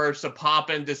sudden urge to pop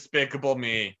in Despicable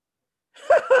Me.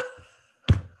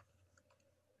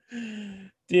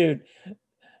 Dude.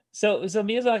 So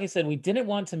Miyazaki said we didn't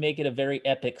want to make it a very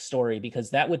epic story because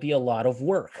that would be a lot of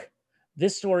work.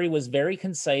 This story was very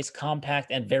concise,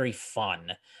 compact, and very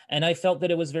fun, and I felt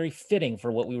that it was very fitting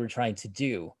for what we were trying to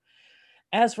do.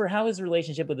 As for how his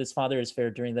relationship with his father has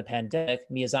fared during the pandemic,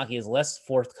 Miyazaki is less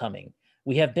forthcoming.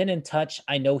 We have been in touch.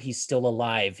 I know he's still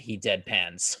alive, he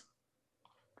deadpans.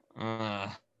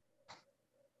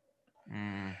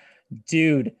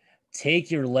 Dude,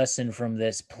 take your lesson from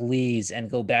this, please,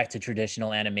 and go back to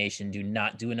traditional animation. Do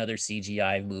not do another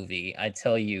CGI movie. I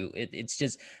tell you, it's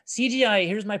just CGI.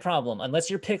 Here's my problem. Unless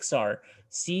you're Pixar,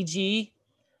 CG,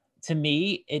 to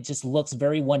me, it just looks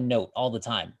very one note all the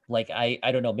time. Like, I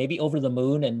don't know, maybe Over the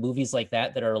Moon and movies like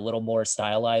that are a little more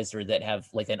stylized or that have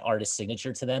like an artist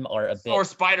signature to them are a bit. Or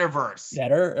Spider-Verse.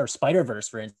 Better, or Spider-Verse,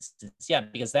 for instance. Yeah,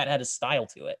 because that had a style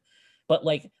to it. But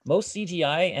like most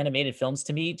CGI animated films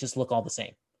to me just look all the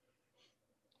same.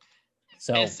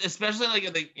 So especially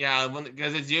like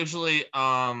because it's usually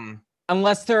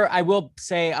unless they're, I will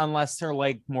say, unless they're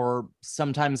like more,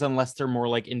 sometimes unless they're more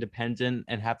like independent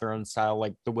and have their own style,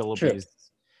 like the Willoughbys.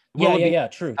 True.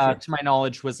 True. To my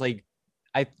knowledge, was like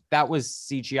that was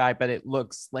CGI, but it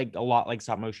looks like a lot like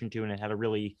stop motion too, and it had a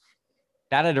really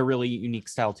unique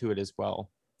style to it as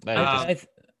well.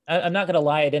 I'm not gonna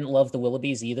lie, I didn't love the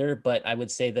Willoughbys either, but I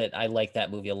would say that I like that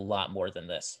movie a lot more than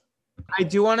this. I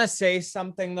do want to say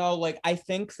something though. Like, I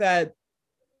think that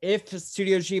if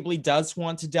Studio Ghibli does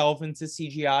want to delve into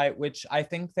CGI, which I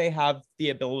think they have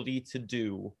the ability to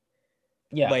do,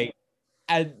 like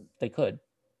they could.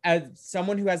 As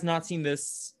someone who has not seen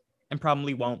this and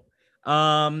probably won't,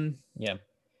 I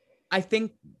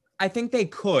think they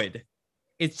could.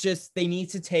 It's just they need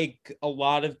to take a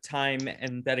lot of time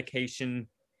and dedication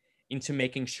into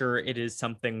making sure it is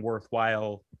something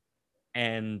worthwhile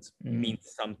and means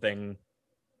something,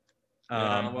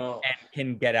 and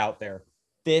can get out there.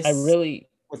 this I really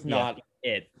was yeah. not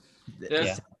it.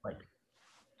 Yeah. Like,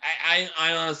 I'm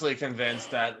honestly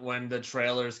convinced that when the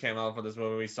trailers came out for this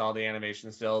movie, we saw the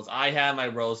animation stills. I had my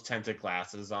rose tinted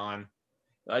glasses on.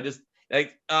 I just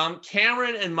like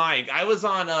Cameron and Mike. I was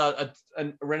on a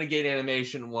Renegade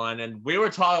Animation one, and we were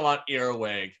talking about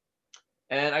Earwig.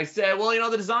 And I said, well,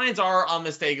 the designs are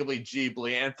unmistakably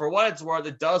Ghibli, and for what it's worth,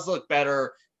 it does look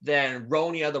better than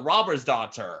Ronia the Robber's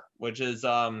Daughter, which is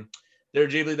their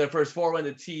Ghibli, their first foray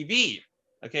into TV.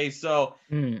 Okay, so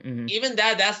even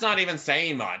that's not even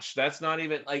saying much. That's not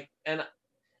even like, and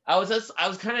I was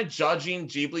kind of judging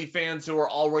Ghibli fans who are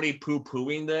already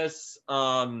poo-pooing this.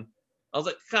 I was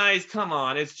like, guys, come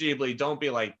on, it's Ghibli. Don't be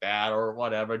like that or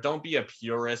whatever. Don't be a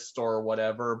purist or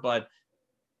whatever. But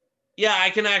yeah,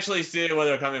 I can actually see where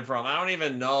they're coming from. I don't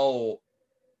even know.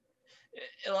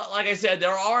 Like I said,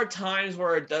 there are times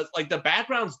where it does, like the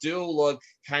backgrounds do look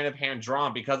kind of hand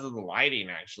drawn because of the lighting.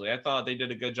 Actually, I thought they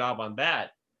did a good job on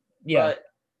that. Yeah.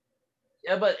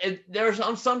 But there's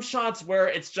some shots where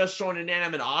it's just showing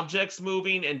inanimate objects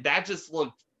moving, and that just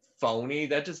looked phony.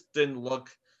 That just didn't look.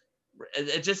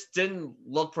 It just didn't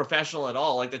look professional at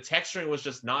all. Like the texturing was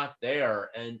just not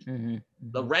there, and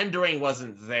the rendering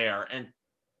wasn't there, and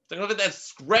think of it, that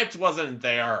script wasn't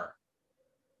there.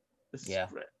 It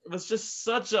was just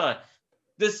such a.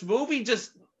 This movie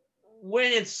just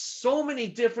went in so many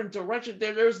different directions.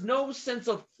 There's no sense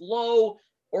of flow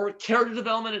or character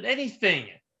development in anything.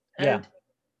 And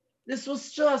this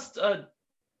was just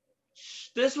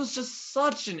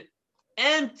such an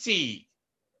empty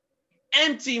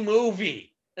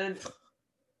movie. And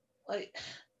like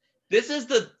this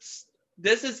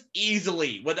is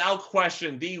easily, without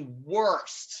question, the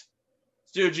worst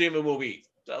Studio Ghibli movie.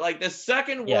 Like the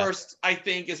second worst, I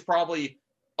think, is probably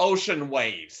Ocean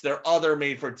Waves, their other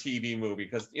made-for-TV movie.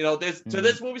 Because to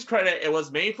this movie's credit, it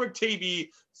was made for TV,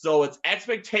 so its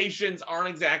expectations aren't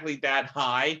exactly that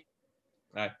high.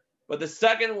 Right. But the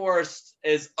second worst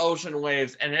is Ocean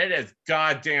Waves, and it is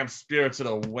goddamn spirited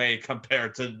away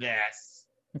compared to this.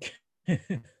 And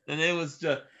it was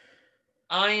just,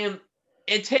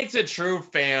 it takes a true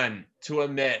fan to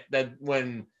admit that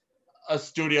when a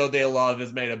studio they love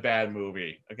has made a bad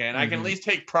movie. Okay. And I can at least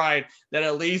take pride that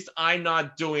at least I'm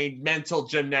not doing mental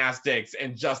gymnastics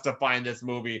and justifying this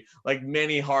movie like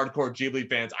many hardcore Ghibli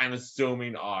fans, I'm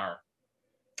assuming, are.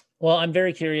 Well, I'm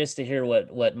very curious to hear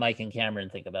what Mike and Cameron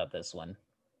think about this one.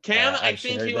 Cam, I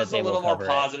think he was a little more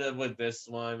positive with this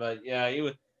one, but yeah, he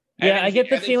was. Yeah, I get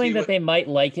the feeling that they might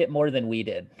like it more than we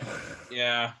did.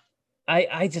 Yeah.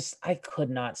 I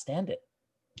could not stand it.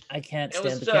 I can't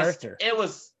stand the character. It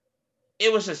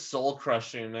was just soul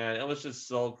crushing, man. It was just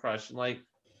soul crushing. Like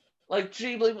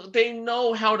Ghibli, they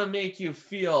know how to make you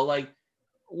feel. Like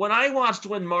when I watched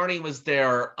When Marnie Was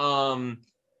There,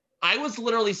 I was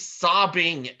literally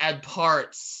sobbing at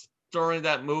parts during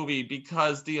that movie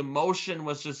because the emotion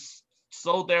was just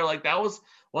so there. Like that was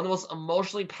one of the most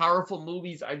emotionally powerful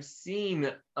movies I've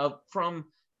seen from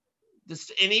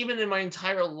this, and even in my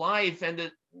entire life.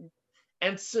 And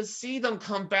to see them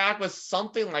come back with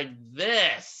something like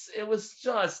this, it was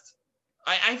just.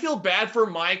 I feel bad for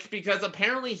Mike because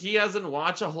apparently he hasn't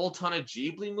watched a whole ton of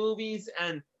Ghibli movies,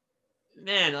 and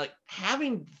man, like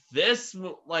having this,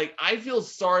 like I feel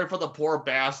sorry for the poor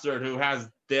bastard who has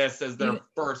this as their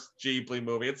first Ghibli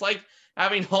movie. It's like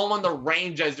having Home on the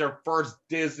Range as your first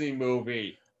Disney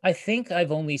movie. I think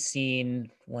I've only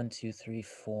seen 1, 2, 3,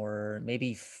 4,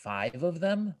 maybe 5 of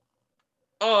them.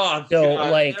 Oh, so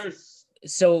God, like,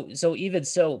 so even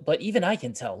so, but even I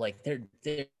can tell like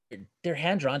their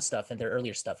hand-drawn stuff and their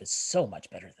earlier stuff is so much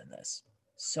better than this.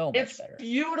 So much better. It's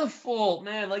beautiful,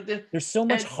 man. Like there's so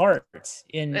much heart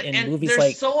in movies they're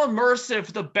like so immersive.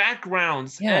 The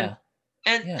backgrounds, and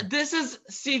this is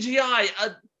CGI,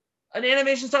 an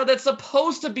animation style that's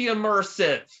supposed to be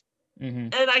immersive,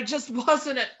 and I just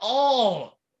wasn't at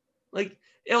all. Like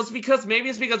it's because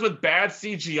with bad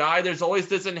CGI, there's always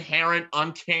this inherent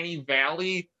uncanny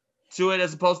valley to it,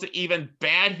 as opposed to even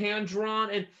bad hand drawn.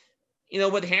 And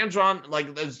with hand drawn,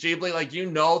 like as Ghibli, like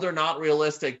they're not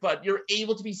realistic, but you're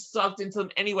able to be sucked into them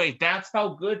anyway. That's how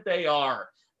good they are.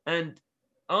 And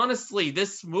honestly,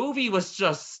 this movie was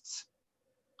just,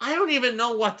 I don't even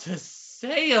know what to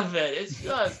say of it. It's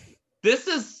just, this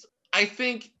is, I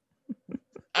think,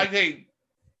 okay,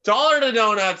 dollar to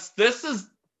donuts, this is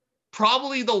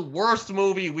probably the worst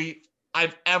movie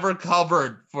I've ever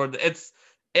covered for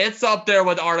it's up there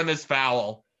with Artemis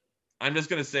Fowl. I'm just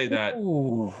gonna say that.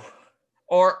 Ooh.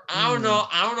 Or I don't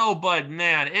know, but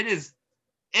man,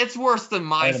 it's worse than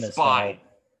My Artemis Spy.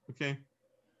 Fowl.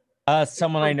 Okay.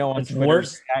 Someone I know on Twitter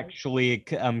worse. actually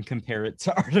compare it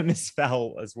to Artemis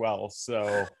Fowl as well.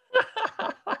 So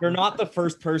You're not the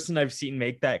first person I've seen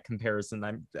make that comparison.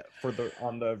 I'm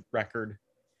on the record.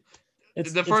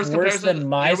 It's The first worse comparison- than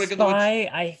My here we go, which- Spy.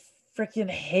 I freaking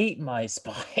hate My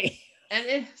Spy. And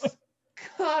it's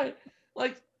God,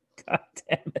 like God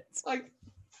damn it. like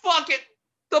fuck it.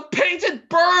 The painted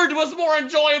bird was more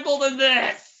enjoyable than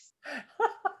this.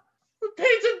 The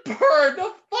painted bird,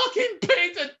 the fucking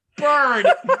painted bird.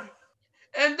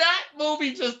 And that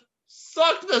movie just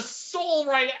sucked the soul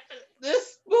right out.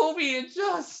 This movie is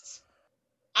just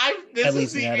this At is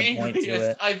least the it had a point to angriest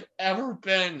it. I've ever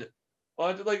been.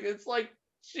 But like it's like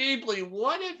Ghibli,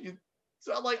 what if you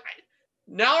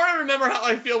now I remember how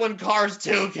I feel when Cars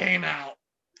 2 came out.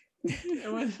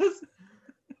 It was just...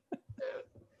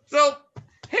 So,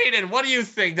 Hayden, what do you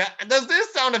think? Does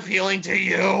this sound appealing to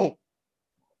you?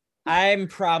 I'm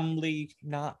probably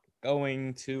not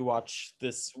going to watch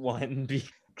this one.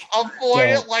 Avoid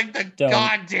Don't. it like the Don't.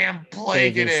 goddamn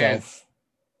plague Save it yourself. is.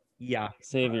 Yeah.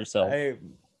 Save yourself.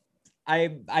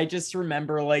 I just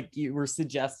remember like you were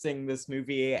suggesting this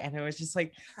movie and I was just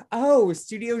like, oh,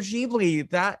 Studio Ghibli,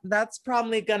 that's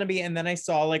probably gonna be, and then I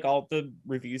saw like all the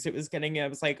reviews it was getting and I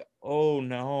was like, oh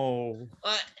no.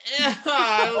 Yeah,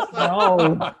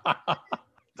 No.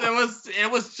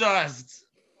 it was just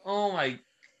oh my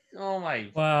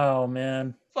Wow,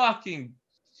 man. fucking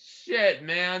shit,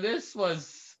 man. This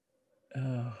was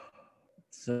Oh,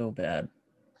 so bad.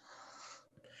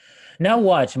 Now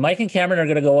watch. Mike and Cameron are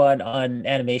gonna go on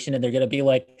animation and they're gonna be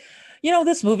like,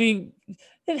 this movie,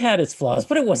 it had its flaws,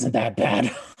 but it wasn't that bad.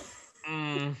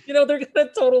 They're gonna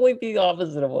totally be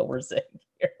opposite of what we're saying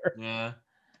here. yeah.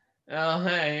 Oh,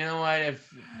 hey, you know what?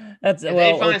 If They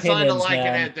they find something to opinions, like in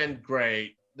man. it, then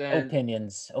great. Then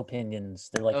Opinions.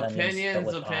 They're like onions, but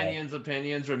with pie.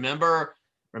 opinions. Remember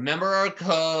our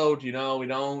code. We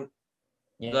don't.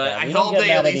 Yeah, I we don't hope get they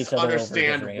at mad at least each other over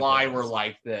understand differing why opinions. we're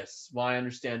like this. Why I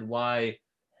understand why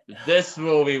this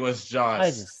movie was just. I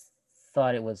just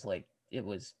thought it was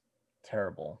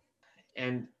terrible.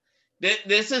 And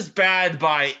this is bad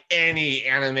by any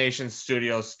animation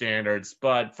studio standards,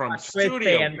 but from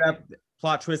studio.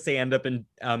 Plot twist, they end up in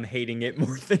hating it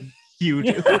more than you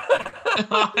do.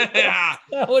 Yeah.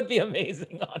 That would be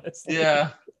amazing, honestly. Yeah.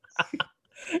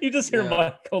 You just hear Yeah.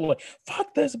 Michael like,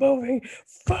 fuck this movie,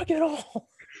 fuck it all.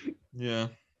 Yeah.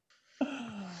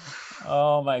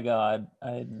 Oh my god.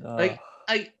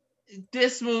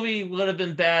 This movie would have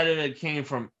been bad if it came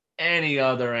from any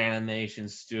other animation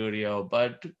studio,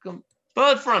 but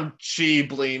from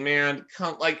Ghibli, man.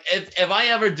 If I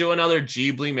ever do another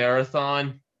Ghibli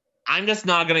marathon, I'm just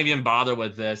not gonna even bother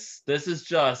with this. This is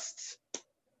just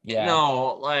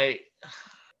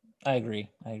I agree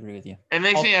with you. It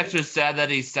makes me extra sad that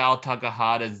Isao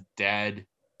Takahata is dead.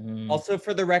 Also,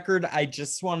 for the record, I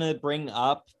just want to bring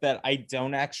up that I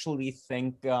don't actually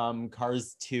think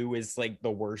Cars 2 is like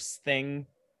the worst thing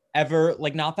ever.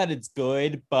 Like, not that it's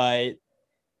good, but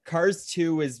Cars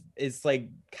 2 is like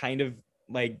kind of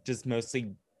like just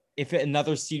mostly, if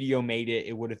another studio made it,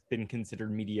 it would have been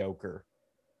considered mediocre.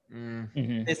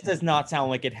 This does not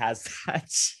sound like it has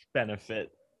that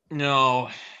benefit. No,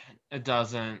 it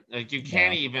doesn't. Like you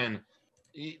can't even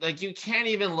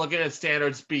look at its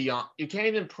standards beyond. You can't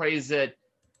even praise it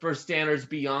for standards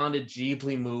beyond a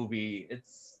Ghibli movie.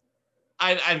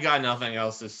 I've got nothing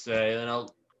else to say.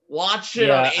 Watch it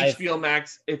on HBO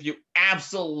Max if you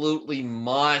absolutely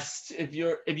must. If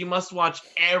you must watch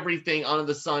everything under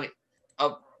the sun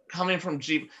coming from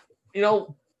Ghibli.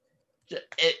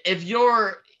 If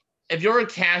you're a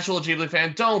casual Ghibli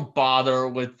fan, don't bother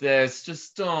with this.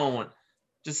 Just don't.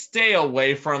 Just stay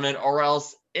away from it, or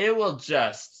else it will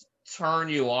just turn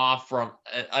you off from.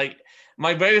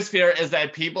 My biggest fear is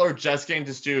that people are just getting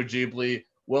to Studio Ghibli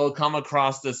will come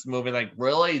across this movie like,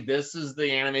 really, this is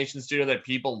the animation studio that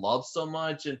people love so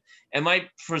much, and it might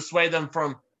dissuade them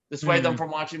from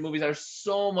watching movies that are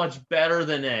so much better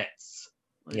than it.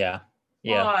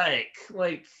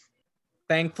 Like.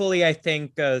 Thankfully, I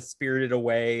think Spirited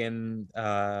Away and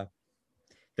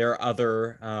their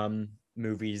other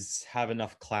movies have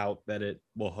enough clout that it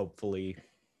will hopefully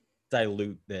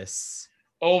dilute this,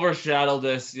 overshadow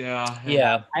this.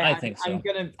 I think so.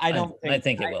 I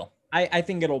think it will. I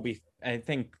think it'll be. I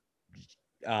think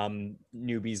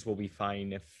newbies will be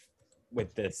fine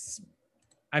with this.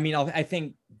 I mean, I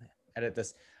think edit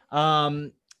this.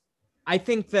 I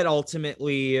think that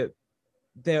ultimately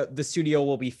the studio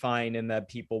will be fine and that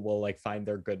people will like find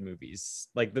their good movies.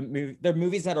 Like the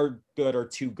movies that are good are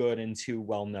too good and too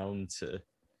well known to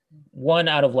 1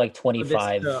 out of like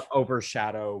 25 to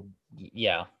overshadow.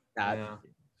 Yeah. That.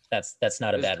 That's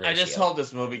not a bad ratio. I just hope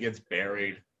this movie gets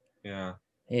buried. Yeah.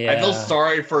 Yeah. I feel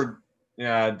sorry for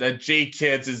Yeah, that J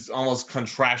Kids is almost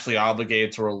contractually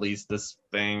obligated to release this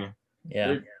thing.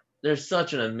 Yeah. They're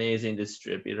such an amazing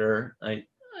distributor.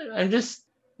 I'm just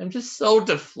so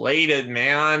deflated,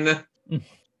 man.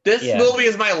 This Yeah. movie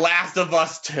is my Last of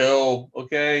Us 2,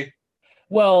 okay?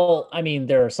 Well, I mean,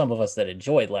 there are some of us that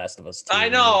enjoyed Last of Us 2. I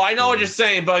know what you're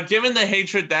saying, but given the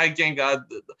hatred that gang got,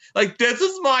 like, this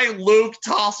is my Luke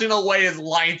tossing away his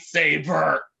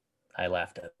lightsaber. I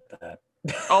laughed at that.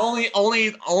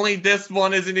 only this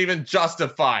one isn't even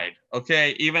justified,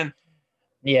 okay? Even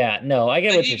Yeah, no, I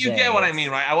get what you're saying. You get what I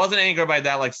mean, right? I wasn't angered by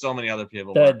that like so many other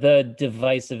people. The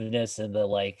divisiveness and the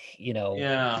like,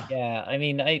 Yeah. Yeah, I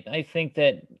mean, I think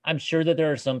that I'm sure that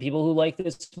there are some people who like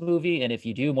this movie, and if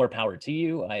you do, more power to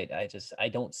you. I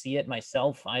don't see it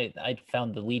myself. I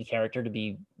found the lead character to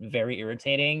be very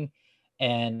irritating,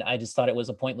 and I just thought it was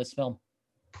a pointless film.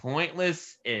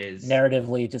 Pointless is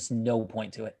narratively just no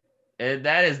point to it.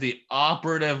 That is the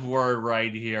operative word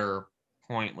right here.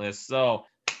 Pointless. So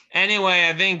anyway,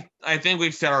 I think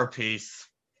we've said our piece.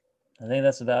 I think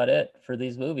that's about it for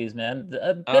these movies, man.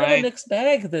 A bit of a mixed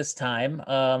bag this time.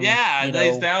 At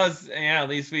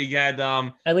least we had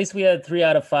at least we had 3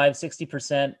 out of 5,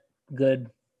 60% good,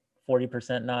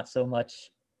 40% not so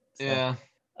much. So, yeah.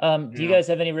 Do you guys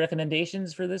have any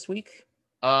recommendations for this week?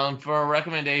 For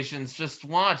recommendations, just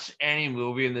watch any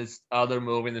movie in this other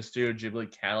movie in the Studio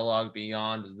Ghibli catalog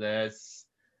beyond this.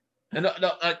 And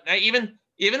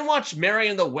even watch Mary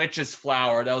and the Witch's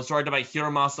Flower that was directed by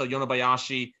Hiromasa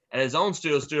Yonebayashi at his own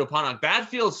Studio Ponok. That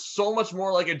feels so much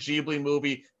more like a Ghibli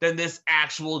movie than this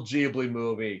actual Ghibli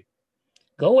movie.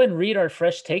 Go and read our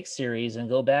Fresh Take series and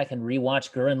go back and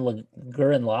rewatch Gurren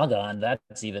Lagann.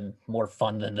 That's even more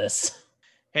fun than this.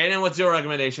 Hayden, what's your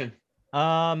recommendation?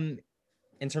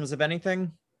 In terms of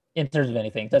anything? In terms of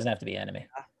anything. It doesn't have to be anime.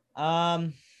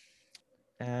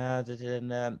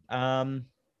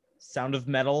 Sound of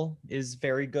Metal is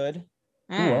very good.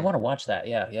 Ooh, I want to watch that.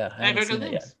 Yeah. I haven't seen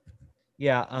it yet.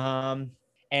 Yeah.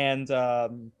 And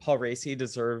Paul Raci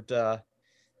deserved the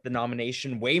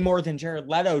nomination way more than Jared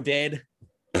Leto did.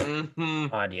 Mm-hmm.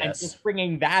 God, yes. I'm just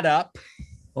bringing that up.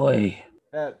 Oy.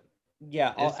 I'm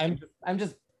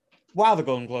just. Wow, the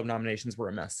Golden Globe nominations were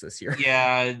a mess this year.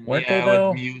 Yeah, weren't they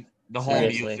though? The whole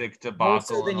music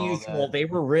debacle. More than usual. They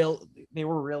were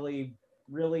really,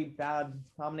 really bad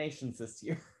nominations this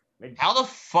year. How the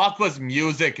fuck was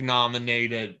music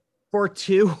nominated for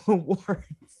 2 awards?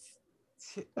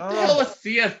 What the hell was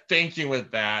Sia thinking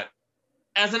with that?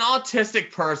 As an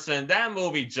autistic person, that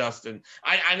movie, Justin,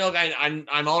 I know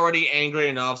I'm already angry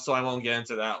enough, so I won't get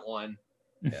into that one.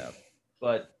 Yeah,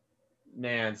 but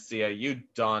man, Sia, you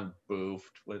done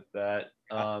boofed with that.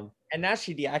 And now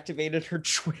she deactivated her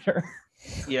Twitter.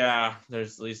 Yeah,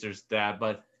 at least there's that,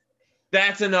 but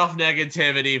that's enough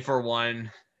negativity for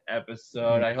one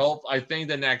episode. I think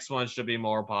the next one should be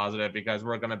more positive because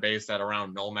we're gonna base that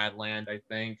around Nomadland, I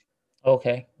think.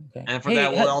 Okay. And for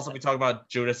that, we'll also be talking about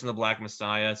Judas and the Black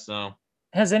Messiah. So,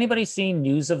 has anybody seen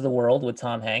News of the World with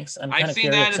Tom Hanks? I've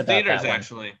seen that in theaters,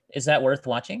 actually. Is that worth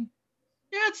watching?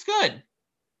 Yeah, it's good.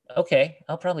 Okay,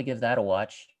 I'll probably give that a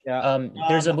watch. Yeah.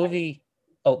 There's a movie.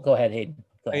 Oh, go ahead, Hayden.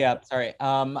 Go ahead. Yeah, sorry.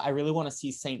 I really want to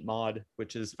see Saint Maud,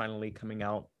 which is finally coming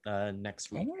out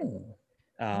next week.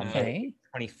 Okay.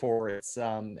 24. It's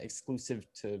exclusive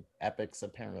to Epix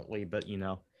apparently, but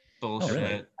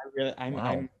bullshit. Oh,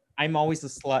 really? I'm always a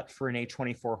slut for an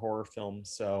A24 horror film,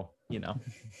 so Yeah.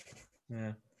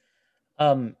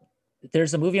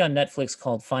 There's a movie on Netflix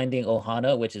called Finding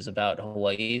Ohana, which is about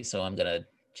Hawaii, so I'm gonna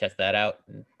check that out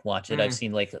and watch it. I've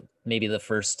seen like maybe the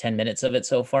first 10 minutes of it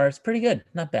so far. It's pretty good,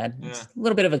 not bad. Yeah. It's a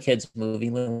little bit of a kid's movie.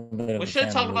 We should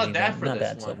talk about that for not this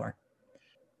bad one. so far.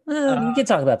 We can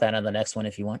talk about that on the next one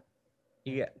if you want.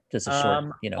 Yeah, just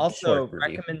a short, also short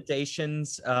review.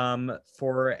 Recommendations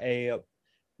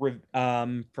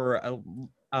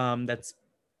that's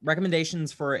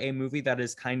recommendations for a movie that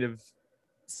is kind of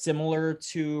similar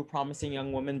to Promising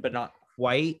Young Woman but not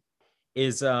quite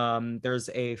is there's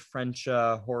a French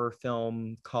horror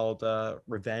film called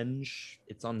Revenge.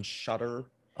 It's on Shudder.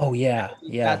 Oh yeah.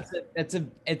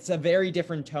 It's a very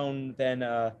different tone than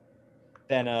a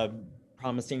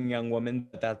Promising Young Woman,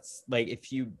 but that's like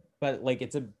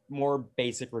it's a more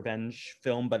basic revenge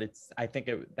film, but I think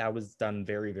that was done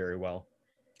very, very well.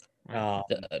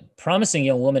 The Promising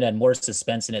Young Woman had more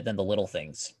suspense in it than The Little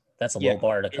Things. That's a low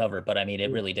bar to cover, but I mean,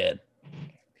 it really did.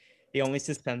 The only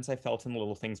suspense I felt in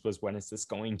Little Things was, when is this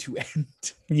going to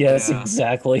end? Yes,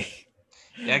 exactly.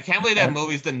 Yeah, I can't believe that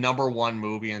movie's the #1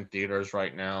 movie in theaters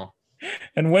right now.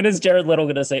 And when is Jared Leto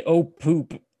going to say, "Oh,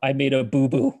 poop, I made a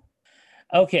boo-boo"?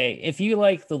 Okay, if you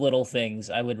like The Little Things,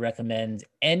 I would recommend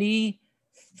any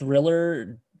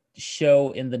thriller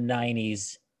show in the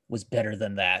 90s was better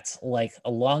than that. Like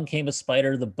Along Came a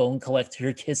Spider, The Bone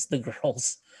Collector, Kiss the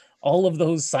Girls, all of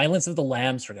those, Silence of the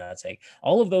Lambs, for God's sake,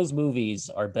 all of those movies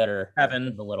are better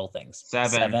than The Little Things.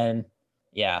 Seven.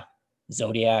 Yeah.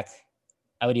 Zodiac.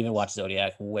 I would even watch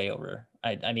Zodiac way over.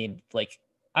 I mean, like,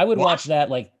 I would watch that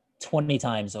like 20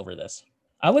 times over this.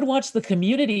 I would watch the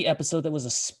Community episode that was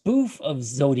a spoof of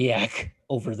Zodiac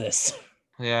over this.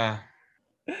 Yeah.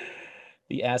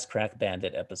 The Ass Crack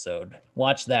Bandit episode.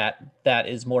 Watch that. That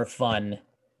is more fun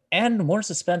and more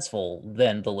suspenseful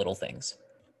than The Little Things.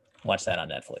 Watch that on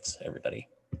Netflix, everybody.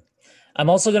 I'm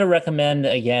also going to recommend,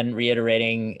 again,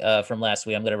 reiterating from last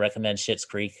week, I'm going to recommend Schitt's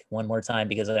Creek one more time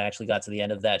because I actually got to the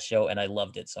end of that show and I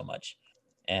loved it so much.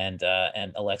 And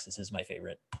Alexis is my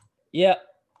favorite. Yeah,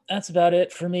 that's about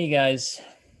it for me, guys.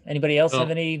 Anybody else have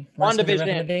any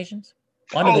recommendations?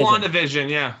 WandaVision,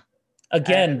 yeah.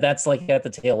 Again, that's like at the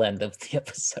tail end of the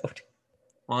episode.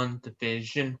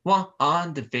 WandaVision.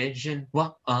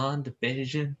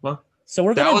 So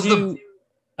we're gonna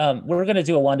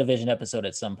do a WandaVision episode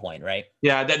at some point, right?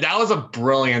 Yeah, that was a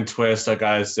brilliant twist, I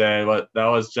gotta say, but that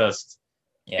was just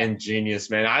ingenious,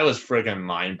 man. I was freaking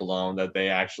mind blown that they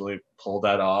actually pulled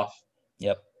that off.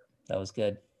 Yep, that was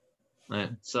good. Right,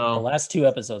 so the last 2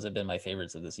 episodes have been my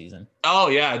favorites of the season. Oh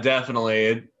yeah,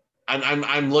 definitely.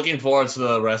 I'm looking forward to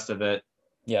the rest of it.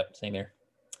 Yep, same here.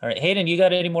 All right, Hayden, you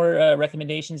got any more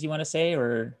recommendations you want to say,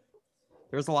 or?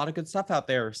 There's a lot of good stuff out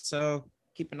there, so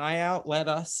keep an eye out. Let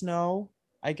us know,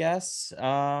 I guess.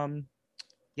 Yeah,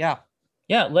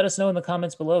 let us know in the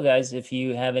comments below, guys, if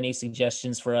you have any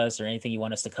suggestions for us or anything you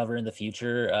want us to cover in the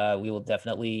future. We will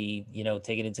definitely,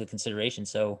 take it into consideration.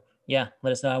 So yeah,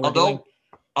 let us know how we're doing.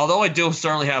 Although I do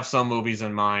certainly have some movies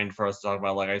in mind for us to talk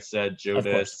about, like I said,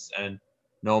 Judas and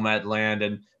Nomadland,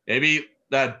 and maybe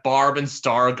that Barb and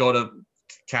Star go to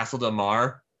Castle Del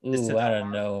Mar. Ooh, I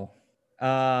don't know.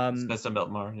 Mar,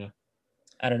 yeah.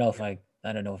 I don't know if I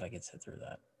can sit through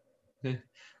that.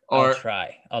 I'll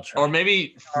try. Or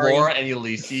maybe Flora and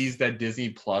Ulysses, that Disney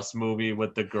Plus movie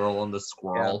with the girl and the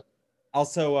squirrel. Yeah.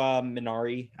 Also,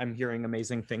 Minari, I'm hearing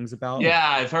amazing things about. Yeah,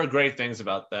 I've heard great things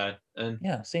about that. And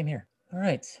yeah, same here. All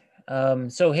right.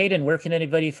 So Hayden, where can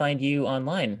anybody find you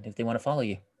online if they want to follow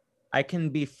you? I can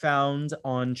be found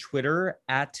on Twitter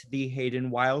at the Hayden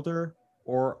Wilder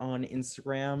or on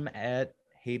Instagram at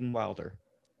Hayden Wilder.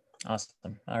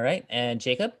 Awesome. All right. And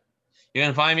Jacob? You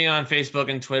can find me on Facebook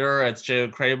and Twitter. It's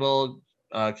Jacob Krehbiel,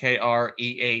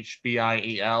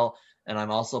 Krehbiel. And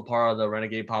I'm also part of the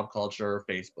Renegade Pop Culture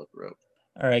Facebook group.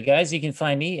 All right, guys, you can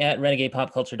find me at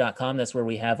renegadepopculture.com. That's where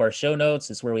we have our show notes.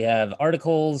 It's where we have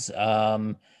articles.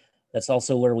 That's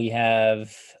also where we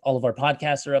have all of our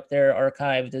podcasts are up there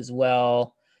archived as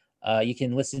well. You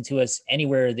can listen to us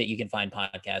anywhere that you can find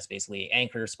podcasts, basically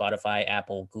Anchor, Spotify,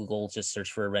 Apple, Google. Just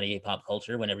search for Renegade Pop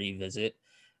Culture whenever you visit.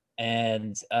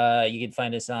 And you can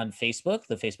find us on Facebook.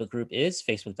 The Facebook group is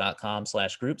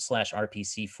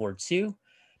facebook.com/group/RPC42.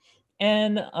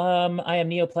 And I am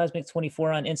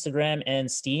Neoplasmic24 on Instagram and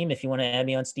Steam if you want to add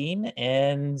me on Steam.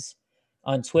 And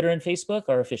on Twitter and Facebook,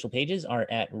 our official pages are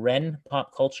at Ren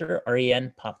Pop Culture,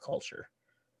 REN Pop Culture.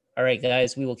 All right,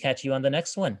 guys, we will catch you on the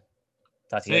next one.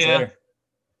 Talk to you guys later.